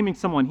God naming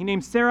someone. He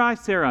names Sarai,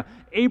 Sarah,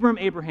 Abram,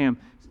 Abraham,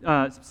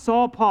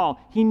 Saul, Paul.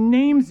 He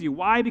names you.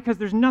 Why? Because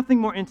there's nothing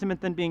more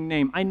intimate than being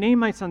named. I named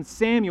my son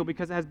Samuel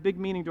because it has big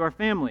meaning to our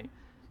family.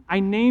 I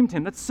named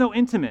him. That's so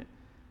intimate.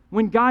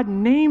 When God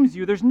names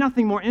you, there's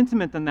nothing more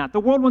intimate than that. The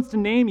world wants to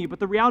name you, but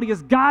the reality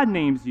is God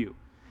names you.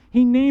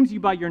 He names you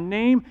by your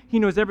name. He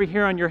knows every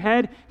hair on your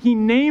head. He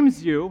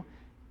names you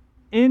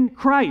in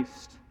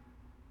Christ.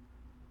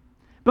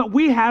 But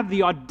we have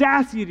the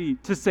audacity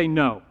to say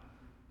no.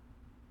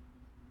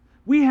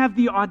 We have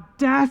the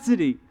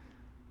audacity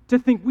to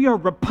think we are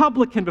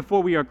Republican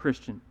before we are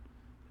Christian.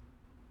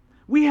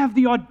 We have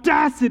the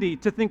audacity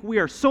to think we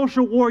are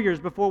social warriors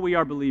before we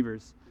are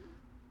believers.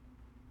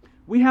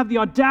 We have the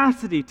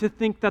audacity to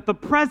think that the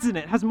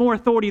president has more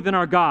authority than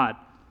our God.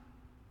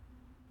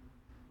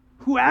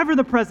 Whoever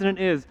the president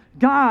is,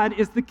 God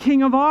is the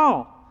king of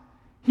all.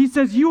 He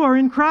says, you are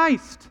in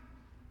Christ.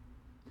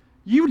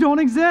 You don't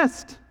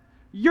exist.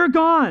 You're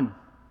gone.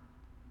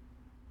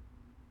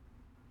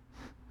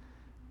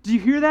 Do you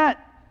hear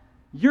that?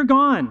 You're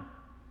gone.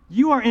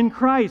 You are in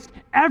Christ.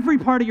 Every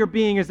part of your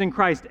being is in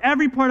Christ.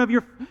 Every part of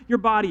your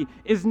body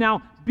is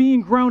now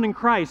being grown in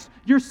Christ.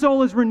 Your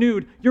soul is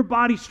renewed. Your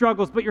body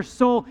struggles, but your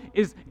soul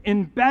is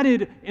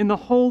embedded in the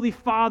Holy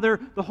Father,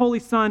 the Holy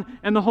Son,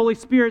 and the Holy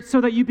Spirit so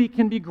that you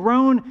can be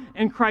grown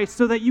in Christ,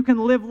 so that you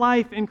can live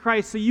life in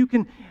Christ, so you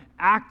can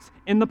act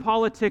in the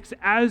politics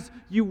as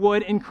you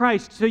would in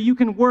Christ, so you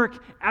can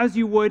work as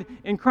you would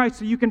in Christ,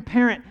 so you can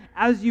parent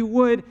as you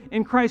would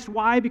in Christ.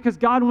 Why? Because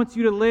God wants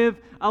you to live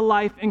a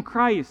life in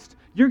Christ.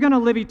 You're going to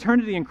live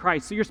eternity in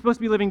Christ, so you're supposed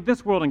to be living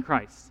this world in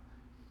Christ.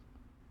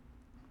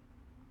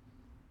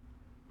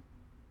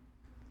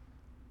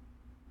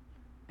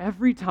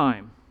 Every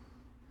time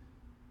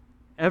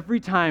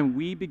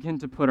we begin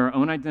to put our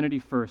own identity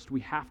first,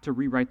 we have to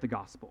rewrite the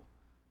gospel.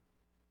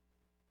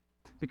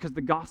 Because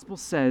the gospel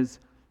says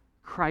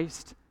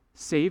Christ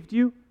saved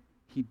you,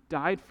 he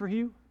died for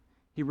you,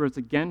 he rose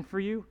again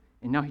for you,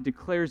 and now he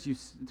declares you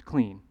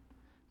clean.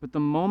 But the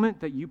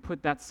moment that you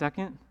put that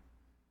second,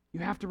 you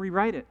have to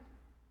rewrite it.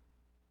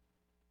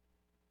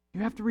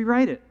 You have to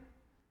rewrite it.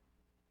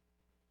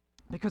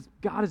 Because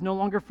God is no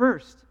longer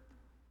first.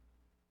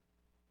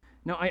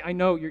 Now, I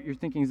know you're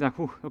thinking, Zach,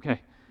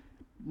 okay.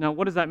 Now,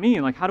 what does that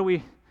mean? Like, how do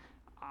we,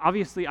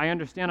 obviously, I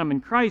understand I'm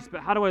in Christ, but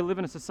how do I live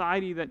in a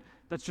society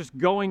that's just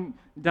going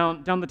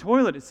down the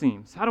toilet, it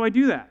seems? How do I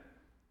do that?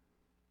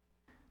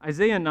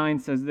 Isaiah 9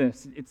 says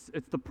this. It's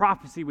the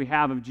prophecy we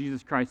have of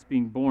Jesus Christ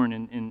being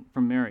born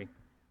from Mary.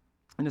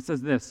 And it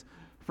says this,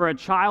 "For a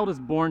child is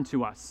born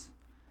to us.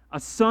 A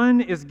son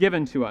is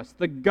given to us.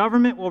 The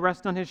government will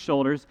rest on his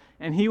shoulders,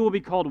 and he will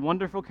be called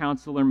Wonderful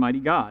Counselor,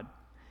 Mighty God.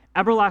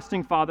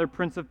 Everlasting Father,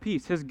 Prince of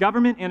Peace. His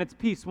government and its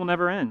peace will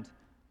never end.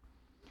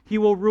 He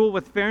will rule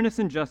with fairness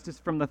and justice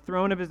from the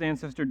throne of his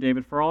ancestor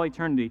David for all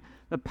eternity.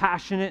 The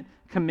passionate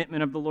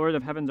commitment of the Lord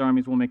of heaven's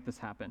armies will make this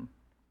happen."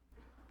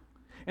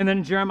 And then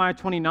in Jeremiah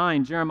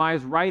 29, Jeremiah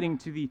is writing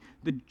to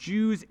the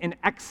Jews in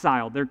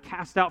exile. They're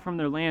cast out from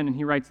their land, and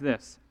he writes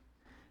this.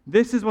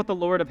 "This is what the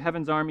Lord of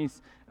heaven's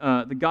armies,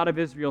 the God of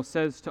Israel,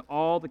 says to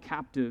all the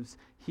captives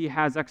he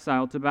has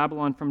exiled to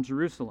Babylon from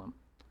Jerusalem.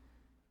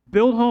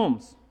 Build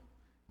homes,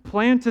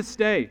 plan to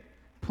stay,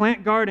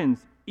 plant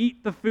gardens,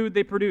 eat the food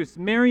they produce,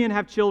 marry and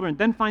have children,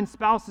 then find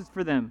spouses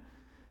for them,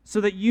 so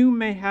that you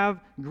may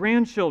have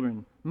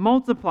grandchildren.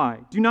 Multiply,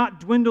 do not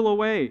dwindle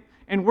away,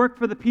 and work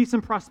for the peace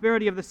and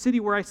prosperity of the city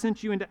where I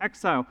sent you into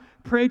exile.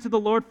 Pray to the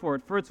Lord for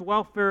it, for its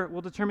welfare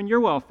will determine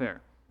your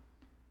welfare.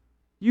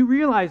 You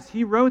realize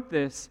he wrote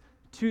this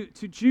to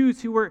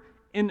Jews who were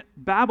in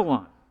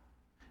Babylon.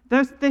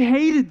 They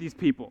hated these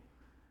people.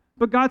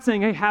 But God's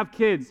saying, hey, have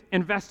kids,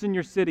 invest in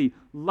your city,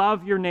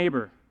 love your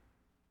neighbor,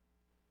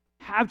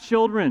 have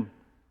children,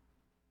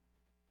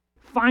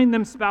 find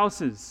them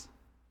spouses.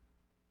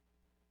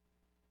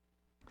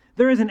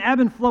 There is an ebb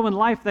and flow in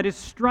life that is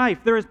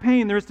strife, there is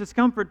pain, there is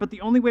discomfort, but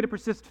the only way to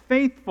persist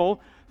faithful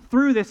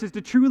through this is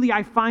to truly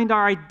find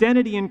our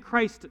identity in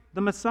Christ,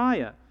 the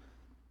Messiah,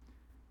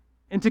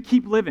 and to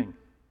keep living.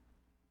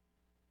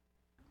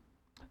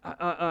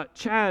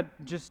 Chad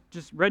just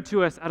read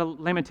to us out of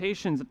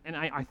Lamentations, and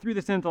I threw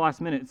this in at the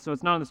last minute, so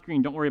it's not on the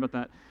screen. Don't worry about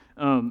that.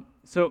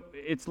 So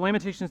it's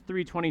Lamentations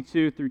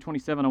 3:22 through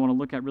 27 I want to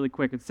look at really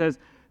quick. It says,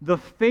 "The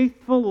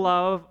faithful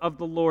love of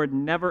the Lord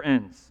never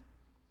ends.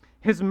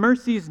 His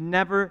mercies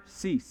never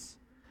cease.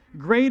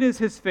 Great is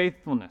his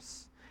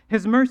faithfulness.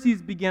 His mercies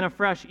begin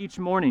afresh each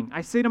morning. I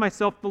say to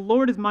myself, the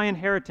Lord is my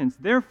inheritance.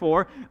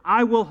 Therefore,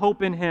 I will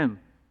hope in him.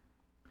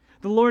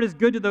 The Lord is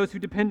good to those who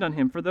depend on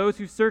him, for those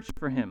who search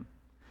for him.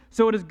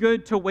 So it is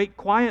good to wait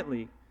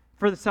quietly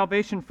for the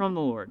salvation from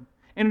the Lord.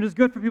 And it is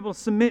good for people to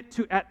submit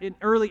at an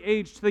early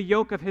age to the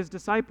yoke of his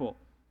disciple.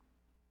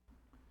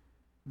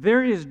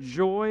 There is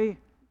joy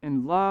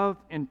and love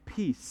and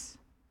peace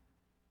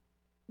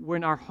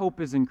when our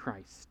hope is in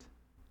Christ.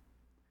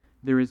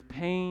 There is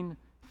pain,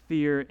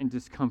 fear, and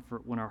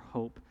discomfort when our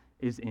hope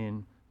is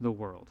in the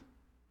world.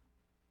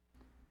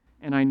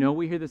 And I know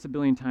we hear this a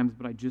billion times,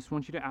 but I just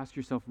want you to ask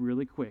yourself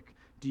really quick,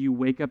 do you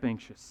wake up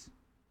anxious?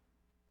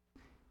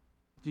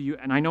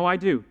 And I know I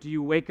do. Do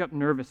you wake up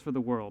nervous for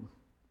the world?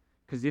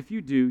 Because if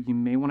you do, you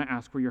may want to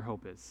ask where your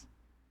hope is.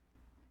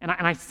 And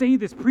I say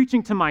this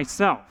preaching to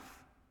myself.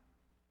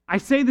 I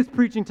say this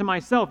preaching to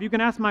myself. You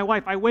can ask my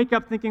wife. I wake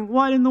up thinking,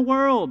 what in the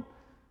world?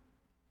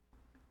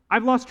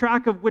 I've lost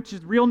track of which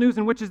is real news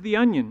and which is the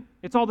onion.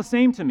 It's all the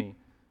same to me.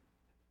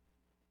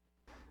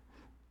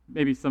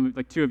 Maybe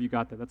two of you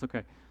got that. That's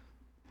okay.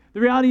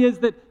 The reality is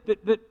that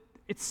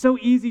it's so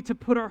easy to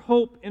put our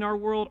hope in our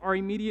world, our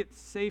immediate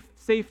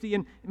safety.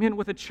 And man,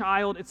 with a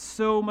child, it's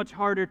so much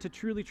harder to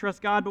truly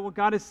trust God. But what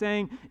God is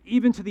saying,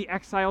 even to the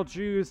exiled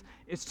Jews,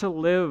 is to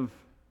live.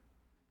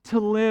 To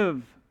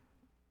live.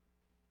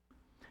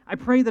 I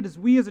pray that as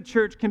we as a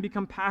church can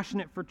become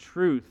passionate for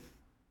truth,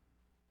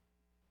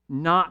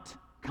 not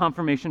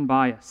confirmation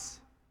bias.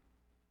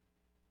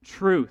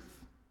 Truth.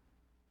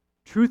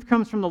 Truth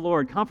comes from the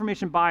Lord.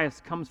 Confirmation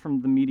bias comes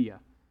from the media.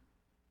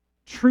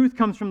 Truth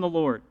comes from the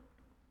Lord.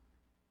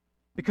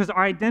 Because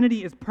our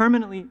identity is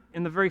permanently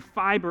in the very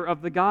fiber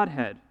of the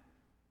Godhead.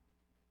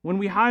 When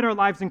we hide our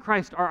lives in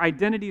Christ, our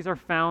identities are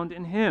found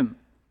in him.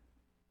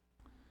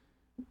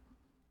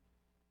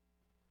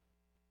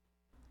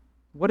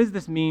 What does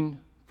this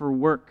mean for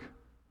work?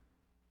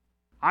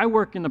 I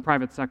work in the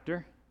private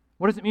sector.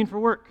 What does it mean for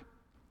work?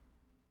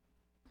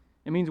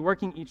 It means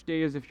working each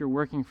day as if you're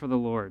working for the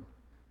Lord.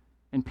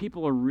 And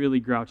people are really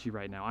grouchy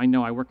right now. I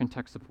know, I work in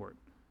tech support.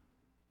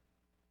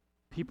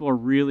 People are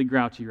really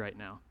grouchy right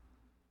now.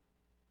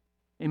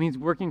 It means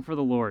working for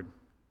the Lord.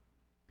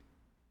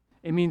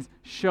 It means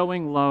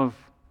showing love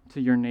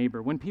to your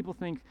neighbor. When people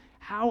think,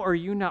 how are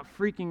you not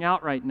freaking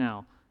out right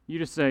now? You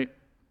just say,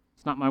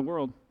 it's not my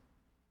world.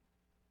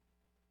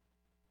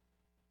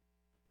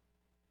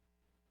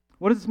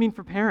 What does this mean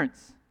for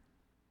parents?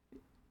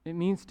 It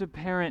means to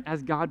parent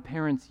as God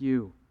parents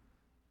you.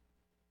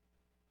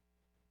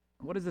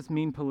 What does this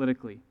mean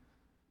politically?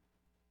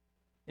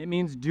 It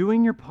means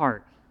doing your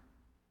part,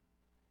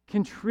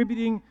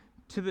 contributing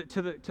to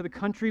the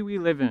country we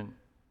live in,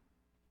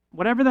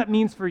 whatever that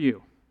means for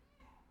you.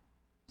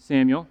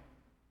 Samuel.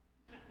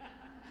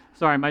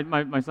 Sorry,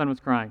 my son was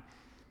crying.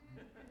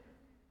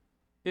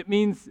 It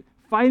means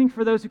fighting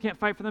for those who can't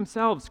fight for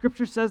themselves.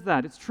 Scripture says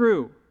that. It's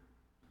true.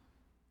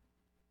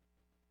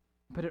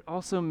 But it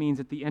also means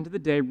at the end of the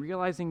day,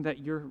 realizing that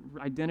your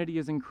identity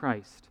is in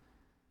Christ.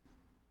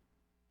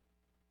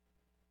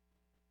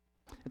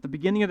 At the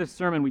beginning of this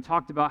sermon, we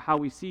talked about how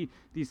we see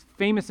these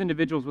famous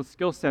individuals with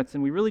skill sets,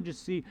 and we really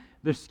just see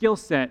their skill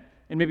set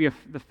and maybe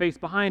the face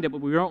behind it, but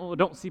we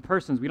don't see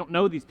persons. We don't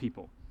know these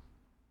people.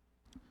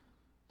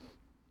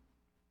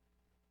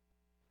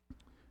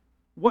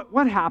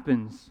 What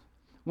happens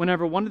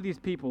whenever one of these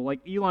people, like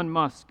Elon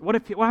Musk, what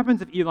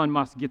happens if Elon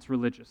Musk gets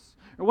religious?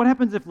 Or what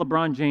happens if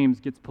LeBron James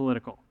gets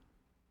political?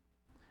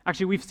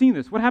 Actually, we've seen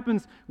this. What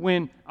happens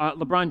when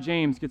LeBron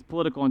James gets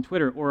political on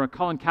Twitter or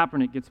Colin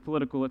Kaepernick gets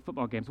political at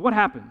football games? What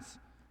happens?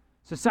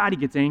 Society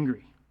gets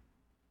angry.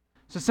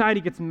 Society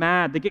gets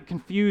mad. They get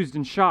confused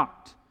and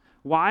shocked.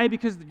 Why?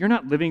 Because you're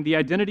not living the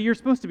identity you're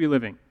supposed to be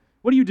living.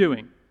 What are you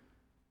doing?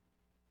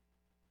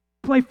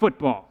 Play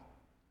football.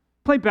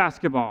 Play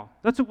basketball.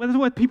 That's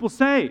what people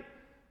say.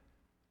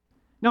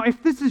 Now,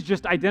 if this is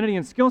just identity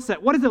and skill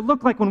set, what does it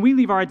look like when we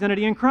leave our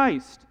identity in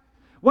Christ?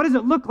 What does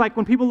it look like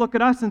when people look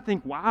at us and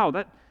think, wow,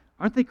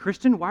 aren't they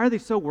Christian? Why are they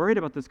so worried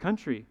about this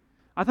country?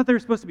 I thought they were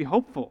supposed to be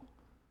hopeful.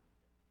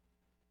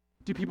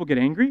 Do people get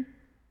angry?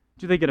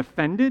 Do they get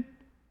offended?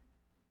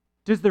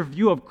 Does their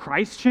view of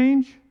Christ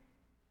change?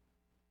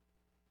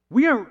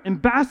 We are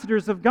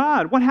ambassadors of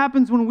God. What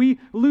happens when we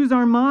lose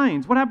our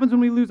minds? What happens when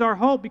we lose our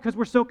hope because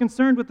we're so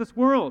concerned with this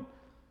world?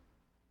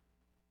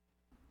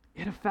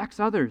 It affects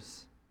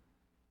others.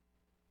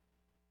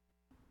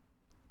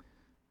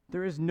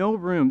 There is no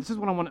room. This is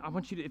what I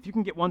want you to, if you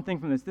can get one thing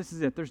from this, this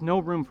is it. There's no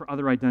room for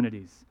other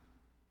identities.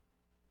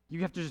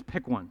 You have to just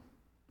pick one.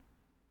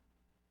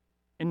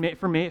 And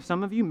for me,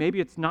 some of you, maybe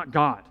it's not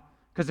God.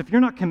 Because if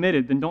you're not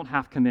committed, then don't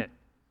half commit.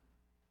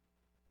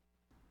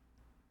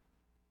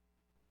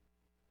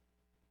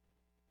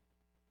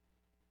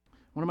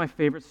 One of my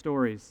favorite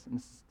stories,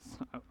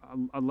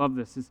 and I love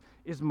this,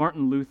 is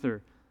Martin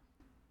Luther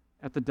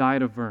at the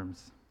Diet of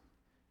Worms.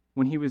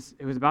 When he was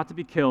about to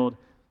be killed,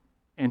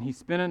 and he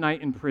spent a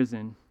night in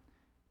prison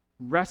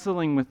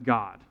wrestling with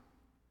God,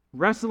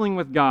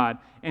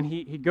 and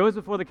he goes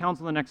before the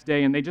council the next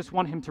day, and they just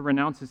want him to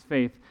renounce his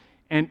faith,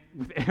 and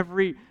with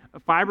every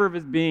fiber of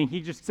his being,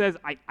 he just says,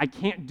 I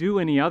can't do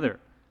any other.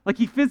 Like,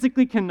 he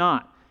physically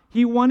cannot.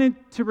 He wanted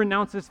to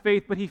renounce his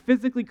faith, but he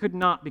physically could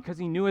not because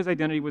he knew his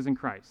identity was in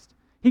Christ.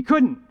 He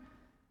couldn't.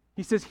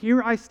 He says,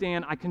 here I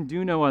stand, I can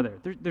do no other.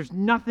 There's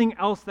nothing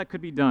else that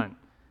could be done.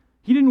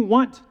 He didn't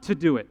want to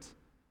do it.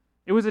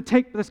 It was a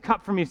take this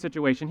cup from me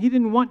situation. He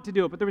didn't want to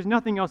do it, but there was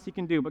nothing else he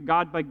can do, but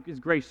God, by his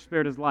grace,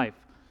 spared his life.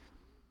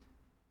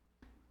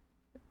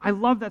 I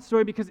love that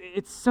story because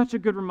it's such a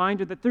good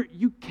reminder that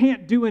you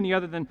can't do any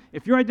other than,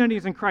 if your identity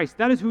is in Christ,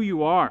 that is who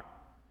you are.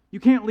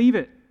 You can't leave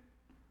it.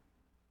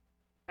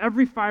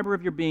 Every fiber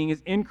of your being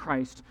is in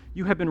Christ.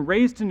 You have been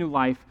raised to new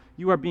life.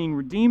 You are being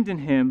redeemed in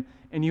him,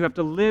 and you have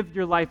to live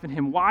your life in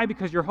him. Why?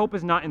 Because your hope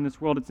is not in this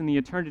world. It's in the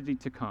eternity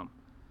to come.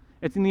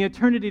 It's in the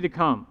eternity to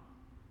come.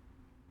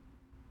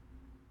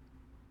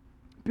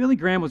 Billy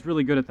Graham was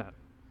really good at that.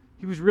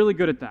 He was really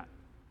good at that.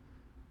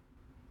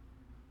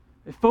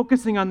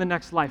 Focusing on the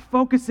next life,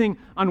 focusing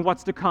on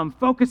what's to come,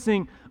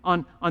 focusing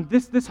on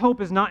this hope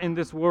is not in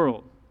this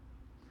world.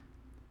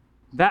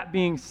 That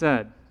being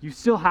said, you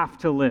still have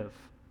to live.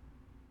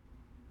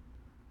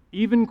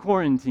 Even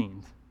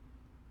quarantined,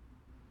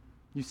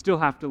 you still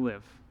have to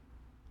live.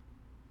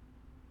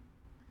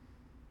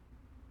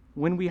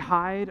 When we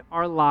hide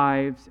our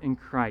lives in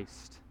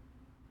Christ,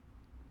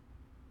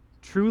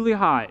 truly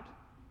hide,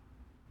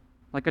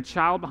 like a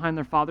child behind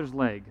their father's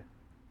leg,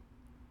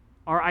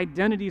 our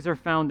identities are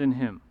found in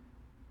him.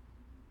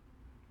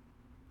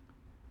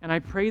 And I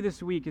pray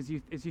this week, as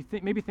you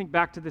maybe think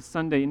back to this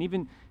Sunday, and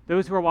even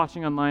those who are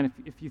watching online,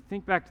 if you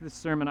think back to this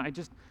sermon,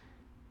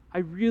 I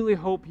really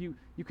hope you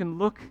can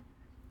look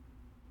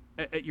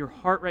at your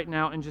heart right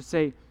now and just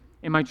say,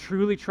 am I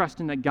truly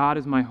trusting that God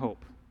is my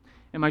hope?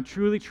 Am I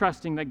truly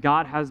trusting that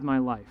God has my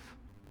life?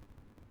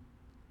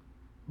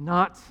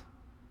 Not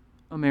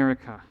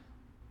America.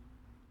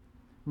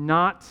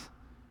 Not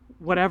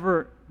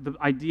whatever the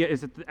idea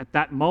is at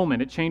that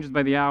moment. It changes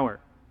by the hour.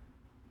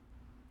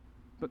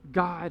 But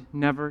God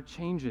never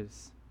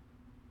changes.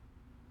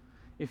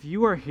 If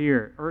you are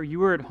here or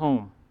you are at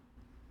home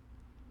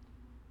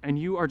and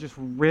you are just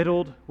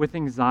riddled with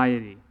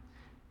anxiety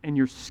and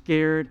you're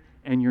scared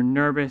and you're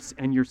nervous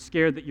and you're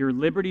scared that your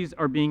liberties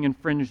are being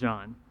infringed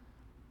on,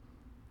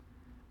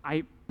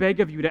 I beg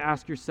of you to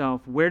ask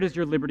yourself, where does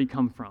your liberty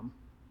come from?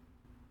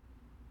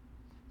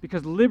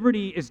 Because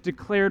liberty is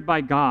declared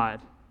by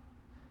God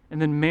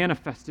and then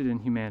manifested in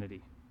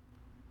humanity.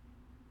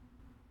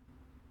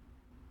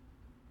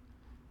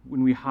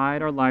 When we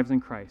hide our lives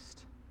in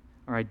Christ,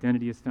 our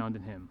identity is found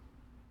in him.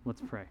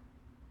 Let's pray.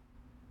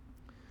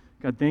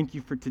 God, thank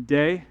you for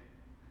today.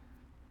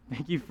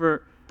 Thank you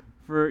for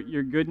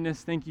your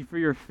goodness. Thank you for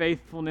your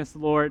faithfulness,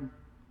 Lord.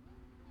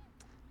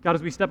 God,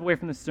 as we step away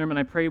from this sermon,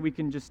 I pray we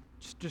can just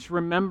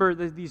remember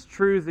these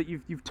truths that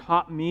you've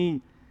taught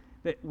me,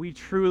 that we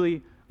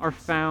truly are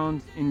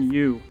found in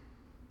you.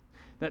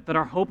 That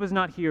our hope is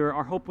not here,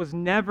 our hope was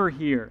never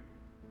here,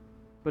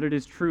 but it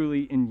is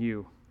truly in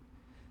you.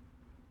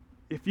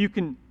 If you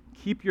can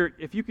keep your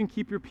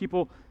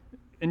people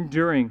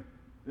enduring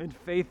and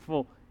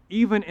faithful,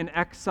 even in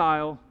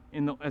exile,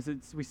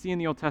 we see in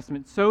the Old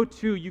Testament, so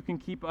too you can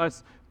keep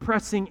us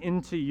pressing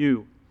into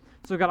you.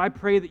 So God, I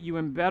pray that you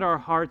embed our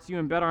hearts, you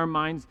embed our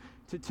minds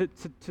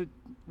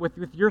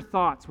with your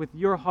thoughts, with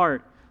your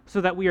heart,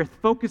 so that we are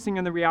focusing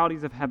on the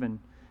realities of heaven,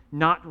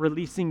 not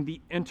releasing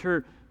the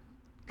inner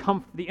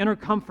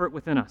comfort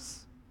within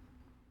us.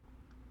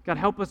 God,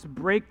 help us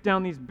break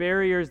down these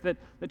barriers that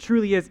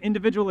truly is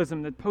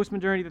individualism, that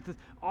postmodernity,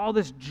 all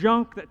this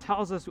junk that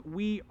tells us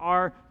we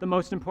are the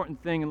most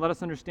important thing, and let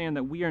us understand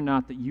that we are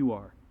not, that you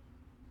are.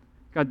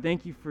 God,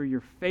 thank you for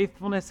your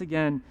faithfulness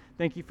again.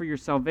 Thank you for your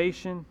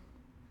salvation.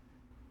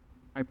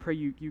 I pray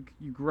you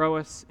grow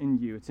us in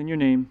you. It's in your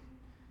name.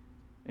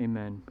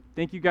 Amen.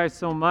 Thank you guys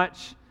so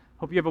much.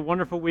 Hope you have a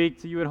wonderful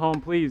week. To you at home,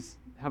 please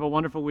have a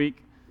wonderful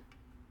week.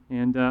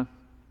 And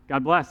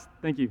God bless.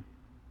 Thank you.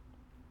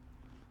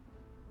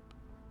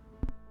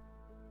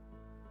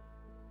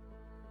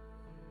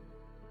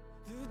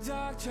 The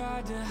dark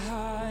tried to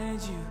hide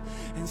you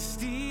and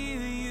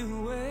steal you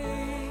away.